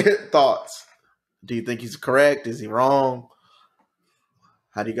 Thoughts? Do you think he's correct? Is he wrong?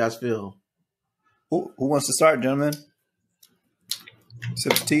 How do you guys feel? Who wants to start, gentlemen?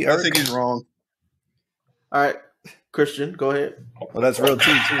 Sip tea, I Eric? think he's wrong. All right, Christian, go ahead. Well, that's real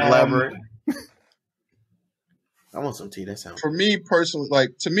tea, too. Elaborate. I want some tea. That sounds. For me personally, like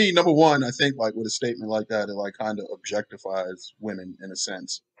to me, number one, I think like with a statement like that, it like kind of objectifies women in a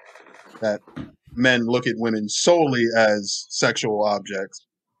sense that men look at women solely as sexual objects,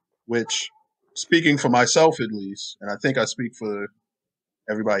 which speaking for myself at least, and I think I speak for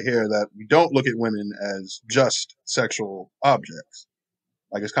everybody here, that we don't look at women as just sexual objects.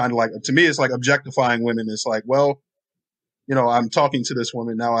 Like it's kind of like, to me, it's like objectifying women. It's like, well, I'm talking to this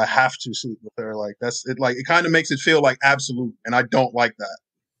woman now. I have to sleep with her. Like that's it. Like it kind of makes it feel like absolute, and I don't like that.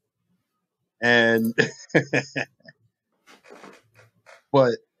 And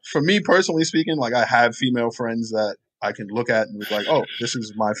but for me personally speaking, like I have female friends that I can look at and be like, oh, this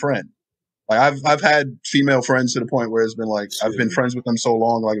is my friend. Like I've had female friends to the point where it's been like I've been friends with them so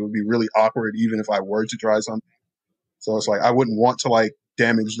long, like it would be really awkward even if I were to try something. So it's like I wouldn't want to like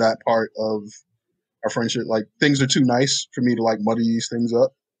damage that part of our friendship. Like things are too nice for me to like muddy these things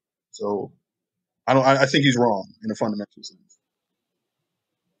up. So I think he's wrong in a fundamental sense.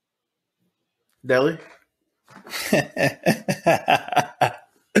 Deli?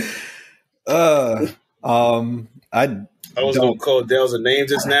 I was gonna call Dale's a name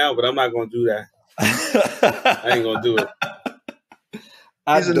just now, but I'm not gonna do that. I ain't gonna do it.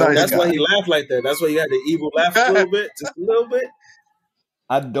 He's a nice That's guy. why he laughed like that. That's why you had the evil laugh a little bit, just a little bit.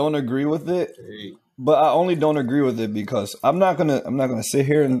 I don't agree with it, Hey. but I only don't agree with it because I'm not gonna sit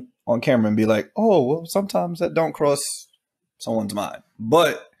here and on camera and be like, oh, well, sometimes that don't cross someone's mind.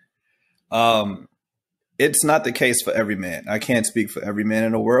 But it's not the case for every man. I can't speak for every man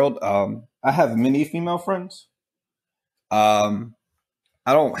in the world. I have many female friends. I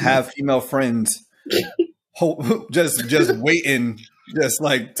don't have female friends just waiting, just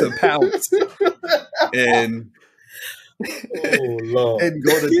like to pounce and Lord. and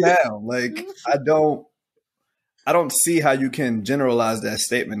go to town. Like I don't see how you can generalize that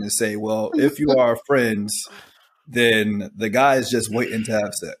statement and say, well, if you are friends, then the guy is just waiting to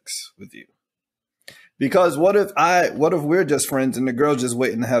have sex with you. Because what if we're just friends and the girl's just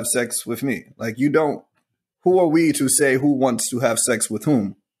waiting to have sex with me? Like who are we to say who wants to have sex with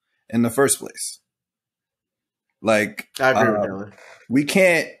whom in the first place? Like I agree with Dylan.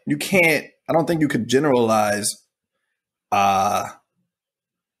 you can't I don't think you could generalize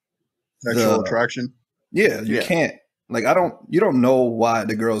Sexual attraction. Yeah, you can't. Like you don't know why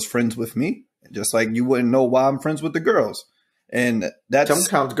the girl's friends with me. Just like you wouldn't know why I'm friends with the girls. And that's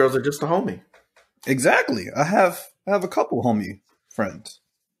sometimes girls are just a homie. Exactly. I have a couple homie friends,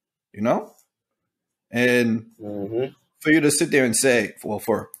 you know? And for you to sit there and say, well,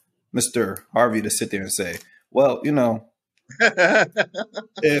 for Mr. Harvey to sit there and say, well, you know,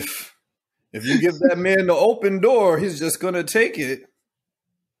 if you give that man the open door, he's just gonna take it.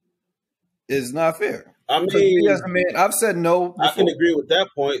 It's not fair. I mean, as a man, I've said no before. I can agree with that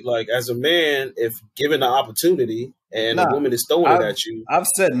point. Like, as a man, if given the opportunity and a woman is throwing it at you, I've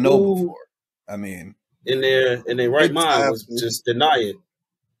said no before. I mean, in their right mind, was just deny it,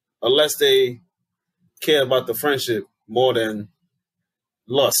 unless they care about the friendship more than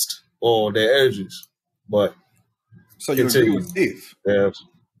lust or their urges. But so you agree with Steve? Yeah.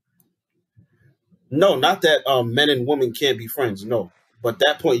 No, not that men and women can't be friends. No, but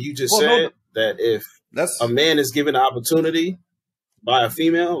that point you just said that if a man is given an opportunity by a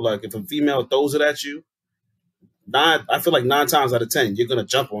female, like if a female throws it at you, I feel like 9 times out of 10 you're gonna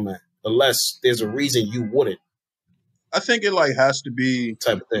jump on that, unless there's a reason you wouldn't. I think it like has to be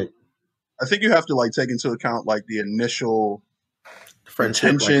type of thing. I think you have to like take into account like the initial friendship,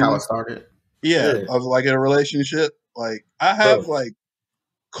 intention, like how it started. Yeah, of like in a relationship. Like I have like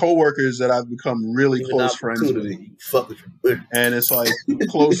coworkers that I've become really close friends with. Fuck with you. And it's like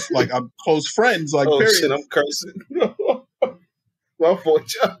close, like I'm close friends. Like period. Shit, I'm cursing. My fault,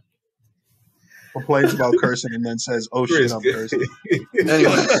 John. Complains about cursing and then says, "Oh shit, I'm cursing."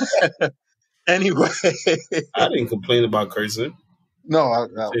 Anyway, I didn't complain about cursing. No,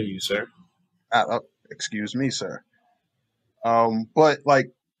 Thank you, sir. Excuse me, sir. But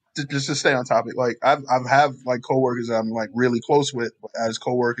like, just to stay on topic, like I've have like coworkers that I'm like really close with as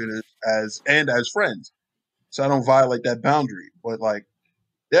coworkers as friends, so I don't violate that boundary. But like,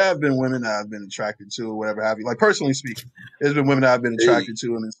 there have been women that I've been attracted to, or whatever have you. Like personally speaking, there's been women that I've been attracted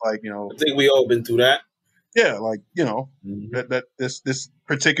to, and it's like, you know, I think we all been through that. Yeah, like, you know, that this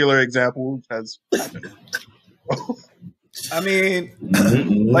particular example has happened. I mean,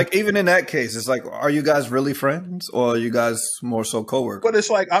 like even in that case, it's like, are you guys really friends, or are you guys more so coworkers? But it's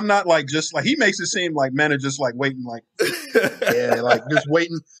like I'm not like just like he makes it seem like men are just like waiting, like like just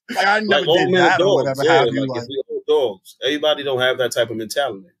waiting. Like I never like did that or whatever have you. Like if we old dogs, everybody don't have that type of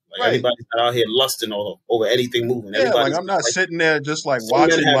mentality. Like everybody's not out here lusting over anything moving. Yeah, like I'm not sitting there just like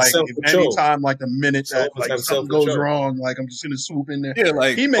watching like if anytime like the minute that like something goes wrong, like I'm just gonna swoop in there. Yeah,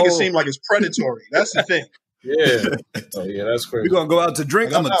 like he make it seem like it's predatory. That's the thing. Yeah. Oh yeah, that's crazy. We're gonna go out to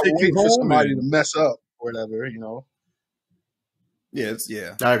drink. Like, I'm gonna take you home. For somebody to mess up or whatever, you know. Yeah,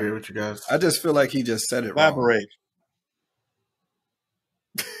 I agree with you guys. I just feel like he just said it Elaborate.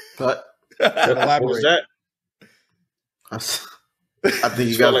 But what was that? I think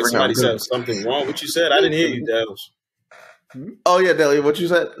you felt guys like somebody said something wrong. What you said? I didn't hear you, Dales. Oh yeah, Deli, what you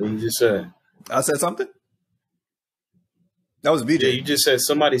said? What you just said? I said something. That was BJ. Yeah, you just said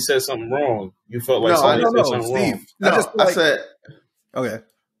somebody said something wrong. You felt like somebody said something wrong. No, I said. Okay.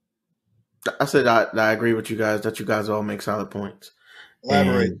 I said I agree with you guys that you guys all make solid points.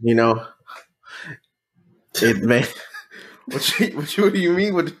 Elaborate. And, you know, it may. What do you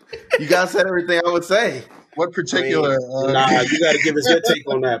mean? You guys said everything I would say. What particular? Nah, you got to give us your take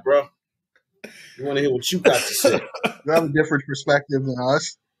on that, bro. You want to hear what you got to say? You have a different perspective than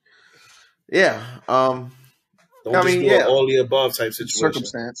us. Yeah. Don't just do all the above type situation.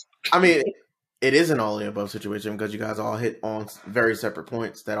 Circumstance. I mean, it is an all the above situation because you guys all hit on very separate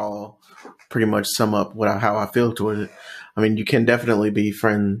points that all pretty much sum up how I feel towards it. I mean, you can definitely be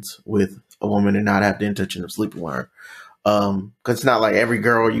friends with a woman and not have the intention of sleeping with her. Cause it's not like every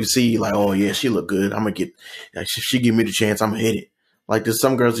girl you see, like, oh yeah, she look good. I'm gonna get, like, if she give me the chance, I'm gonna hit it. Like, there's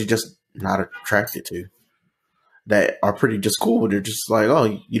some girls you're just not attracted to that are pretty just cool. They're just like, oh,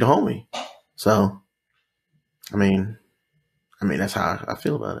 you the homie. So, I mean, that's how I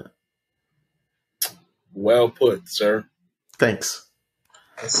feel about it. Well put, sir. Thanks.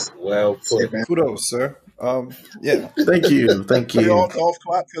 Well put. Kudos, sir. Yeah. Thank you. Thank We you. all golf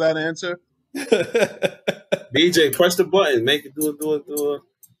clap for that answer. BJ, press the button. Make it do a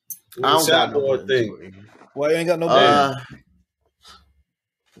I don't got no soundboard buttons thing. for you. Why you ain't got no buttons?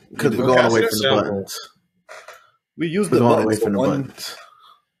 Because we're Okay, going away so from the soundboard. buttons. We used We're the going away buttons from for the one, buttons.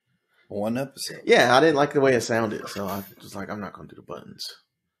 one episode. Yeah, I didn't like the way it sounded, so I was like, I'm not going to do the buttons.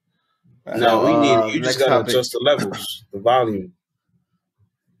 No, we need. You next just gotta topic. adjust the levels, the volume.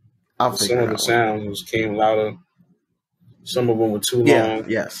 I'll Some figure of it the out. sounds came louder. Some of them were too Yeah, long.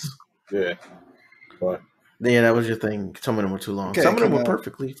 yes. Yeah, but Yeah, that was your thing. Some of them were too long. Okay, Some of them can were I-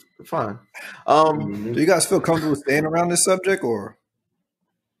 perfectly fine. mhm. Do you guys feel comfortable staying around this subject, or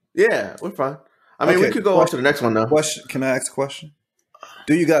Yeah, we're fine. I mean, we Okay, could go on to the next one, though. question? Can I ask a question?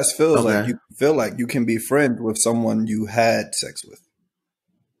 Do you guys feel Okay. like you can be friends with someone you had sex with?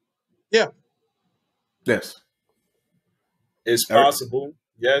 Yes. It's Eric? possible.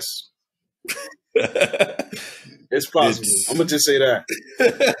 Yes, it's possible. I'm gonna just say that.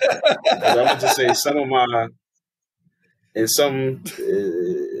 I'm gonna just say some of my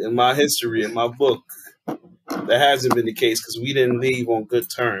in my history, in my book, that hasn't been the case because we didn't leave on good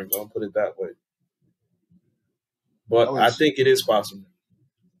terms. I'll put it that way. But I think it is possible.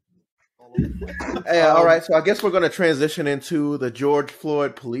 Hey, all right. So I guess we're going to transition into the George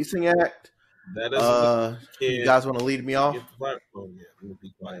Floyd Policing Act. That doesn't. You guys want to lead me off? Get the fire- oh yeah, I'm gonna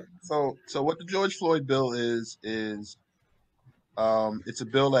be quiet. So what the George Floyd bill is it's a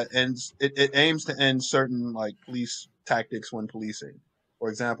bill that it aims to end certain like police tactics when policing. For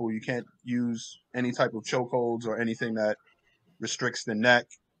example, you can't use any type of chokeholds or anything that restricts the neck.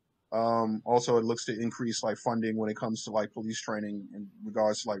 Also, it looks to increase like funding when it comes to like police training in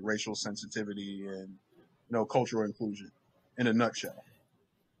regards to like racial sensitivity and cultural inclusion. In a nutshell.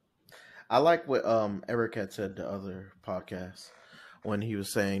 I like what Eric had said the other podcast when he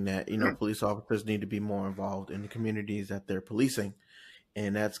was saying that police officers need to be more involved in the communities that they're policing,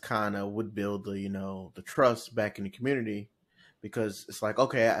 and that's kind of would build the trust back in the community, because it's like,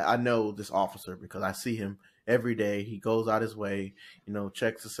 okay, I know this officer because I see him every day. He goes out his way,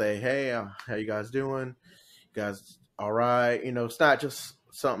 checks to say, hey, how you guys doing? You guys all right? It's not just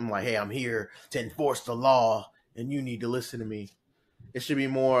something like, hey, I'm here to enforce the law and you need to listen to me. It should be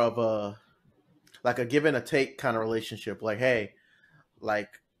more of a give and a take kind of relationship. Like, hey,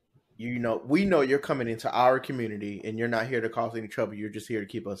 we know you're coming into our community and you're not here to cause any trouble. You're just here to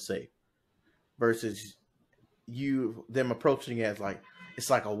keep us safe. Versus them approaching it as like it's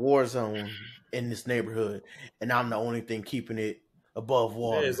like a war zone in this neighborhood, and I'm the only thing keeping it above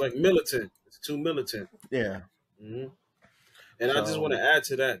water. Yeah, it's like militant. It's too militant. Yeah. Mm-hmm. And I just want to add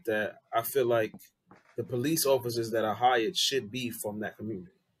to that I feel like the police officers that are hired should be from that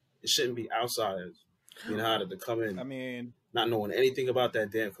community. It shouldn't be outsiders being hired to come in. I mean, not knowing anything about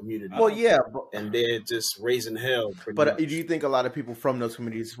that damn community. Well, yeah, and they're just raising hell. But much. Do you think a lot of people from those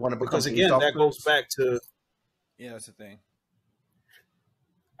communities want to become because again, that goes back to that's the thing.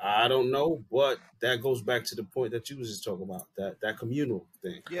 I don't know, but that goes back to the point that you was just talking about, that communal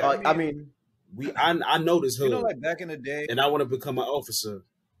thing. Yeah, I mean, I know this hood. Like back in the day, and I want to become an officer.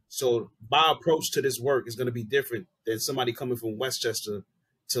 So my approach to this work is going to be different than somebody coming from Westchester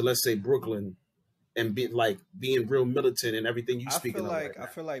to, let's say, Brooklyn, and being real militant and everything you speaking of. I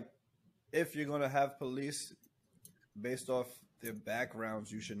feel like if you're going to have police based off their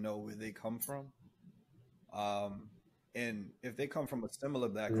backgrounds, you should know where they come from. And if they come from a similar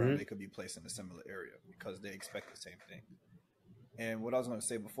background, they could be placed in a similar area because they expect the same thing. And what I was going to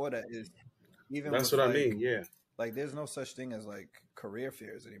say before that is, even that's with, what I mean. Yeah, like there's no such thing as like career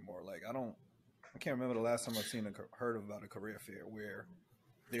fairs anymore. Like I can't remember the last time I've heard about a career fair where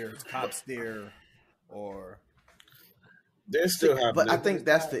there's cops there or. They're still happening. But I think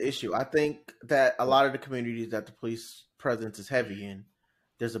that's the issue. I think that a lot of the communities that the police presence is heavy in,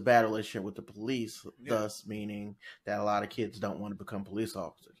 there's a bad relationship with the police, thus meaning that a lot of kids don't want to become police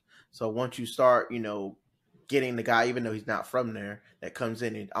officers. So once you start, getting the guy, even though he's not from there, that comes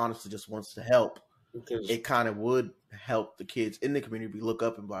in and honestly just wants to help, it kind of would help the kids in the community look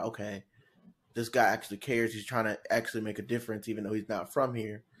up and be like, okay, this guy actually cares. He's trying to actually make a difference, even though he's not from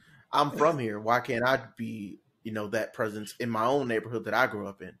here. I'm from here. Why can't I be, that presence in my own neighborhood that I grew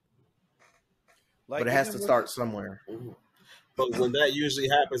up in? Like, But it has even to with- start somewhere. But when that usually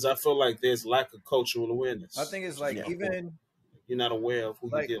happens, I feel like there's lack of cultural awareness. I think it's like Yeah. even You're not aware of who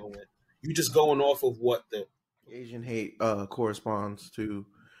Like- you're dealing with. You're just going off of what the Asian hate corresponds to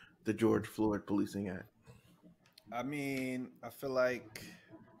the George Floyd Policing Act. I mean, I feel like,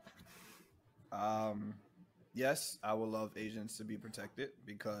 yes, I would love Asians to be protected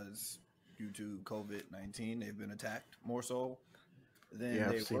because due to COVID-19, they've been attacked more so than Yeah,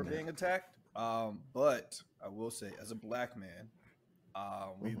 I've they seen were that. being attacked. But I will say, as a black man,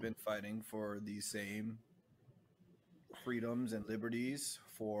 we've been fighting for these same freedoms and liberties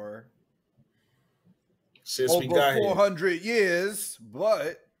for since we over got here. 400 years,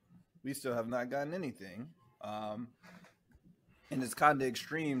 but we still have not gotten anything. And it's kind of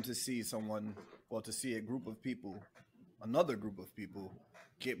extreme to see to see a group of people, another group of people,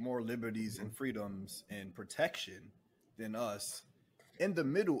 get more liberties and freedoms and protection than us, in the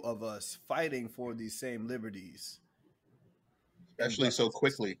middle of us fighting for these same liberties. Especially so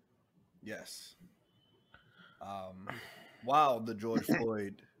quickly. Yes. While the George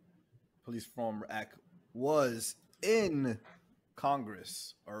Floyd Police Reform Act was in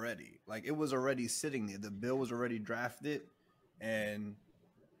Congress already, like it was already sitting there. The bill was already drafted, and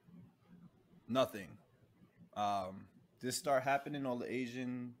nothing. This start happening. All the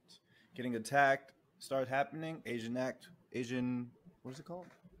Asians getting attacked start happening. Asian. What is it called?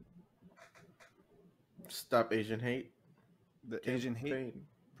 Stop Asian hate. The Asian Hate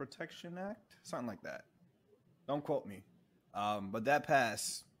Protection Act, something like that. Don't quote me. But that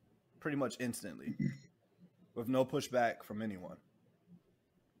passed pretty much instantly, with no pushback from anyone.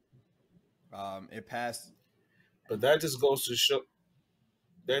 It passed. But that just goes to show.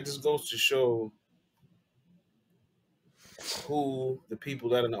 Who the people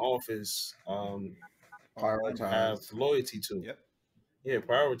that are in the office have Prioritize. loyalty to. Yep. Yeah,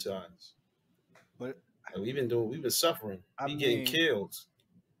 prioritize. But Like, we've been suffering. I We getting mean- killed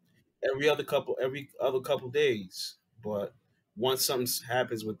every other couple days. But once something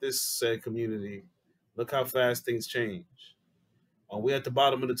happens with this said community, look how fast things change. We're at the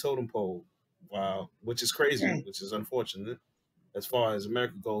bottom of the totem pole. Wow, which is crazy, which is unfortunate as far as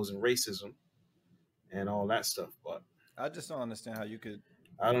America goes and racism and all that stuff. But I just don't understand how you could.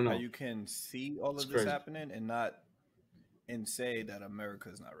 I don't know. How you can see all of It's this crazy. happening and say that America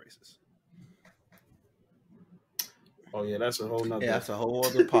is not racist. Oh yeah, that's a whole nother. Yeah, that's a whole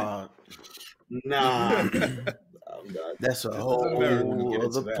other pod. Nah. I'm not. That's a This is whole America. We'll get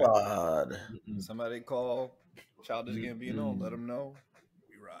into other that. pod. Mm-mm. Somebody call Childish Gambino, let them know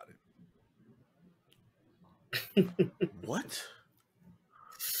we riding. What?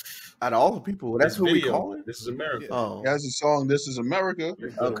 Out of all the people, that's This who we video, call it? This is America. Oh, That's a song. This is America.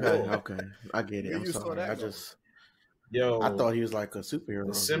 okay. I get it. Where I'm you saw sorry. that go? Yo, I thought he was like a superhero. the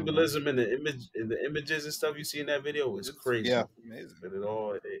or something. symbolism and the images and stuff you see in that video is crazy. Yeah. Amazing. But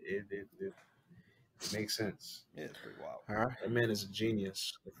it makes sense. Yeah, it's pretty wild. All right. That man is a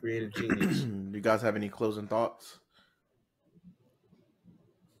genius, a creative genius. You guys have any closing thoughts?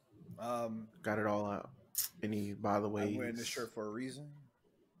 Got it all out. Any by the way? I'm wearing this shirt for a reason.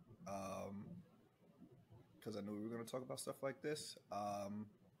 Because I knew we were going to talk about stuff like this.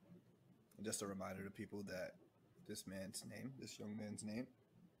 Just a reminder to people that this young man's name,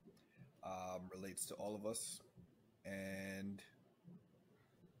 relates to all of us, and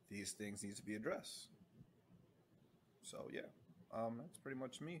these things need to be addressed. So yeah, that's pretty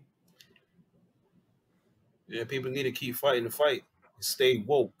much me. Yeah, people need to keep fighting the fight. Stay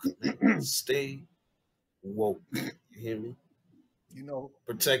woke. Stay woke. You hear me? You know,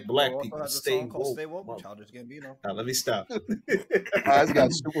 Protect black also people. has a Stay song called woke. "Stay Woke." Mother- Childish Gambino. Now, let me stop. My eyes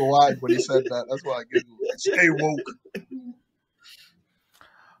got super wide when he said that. That's why I giggled. Stay woke.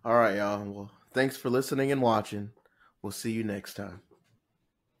 All right, y'all. Well, thanks for listening and watching. We'll see you next time.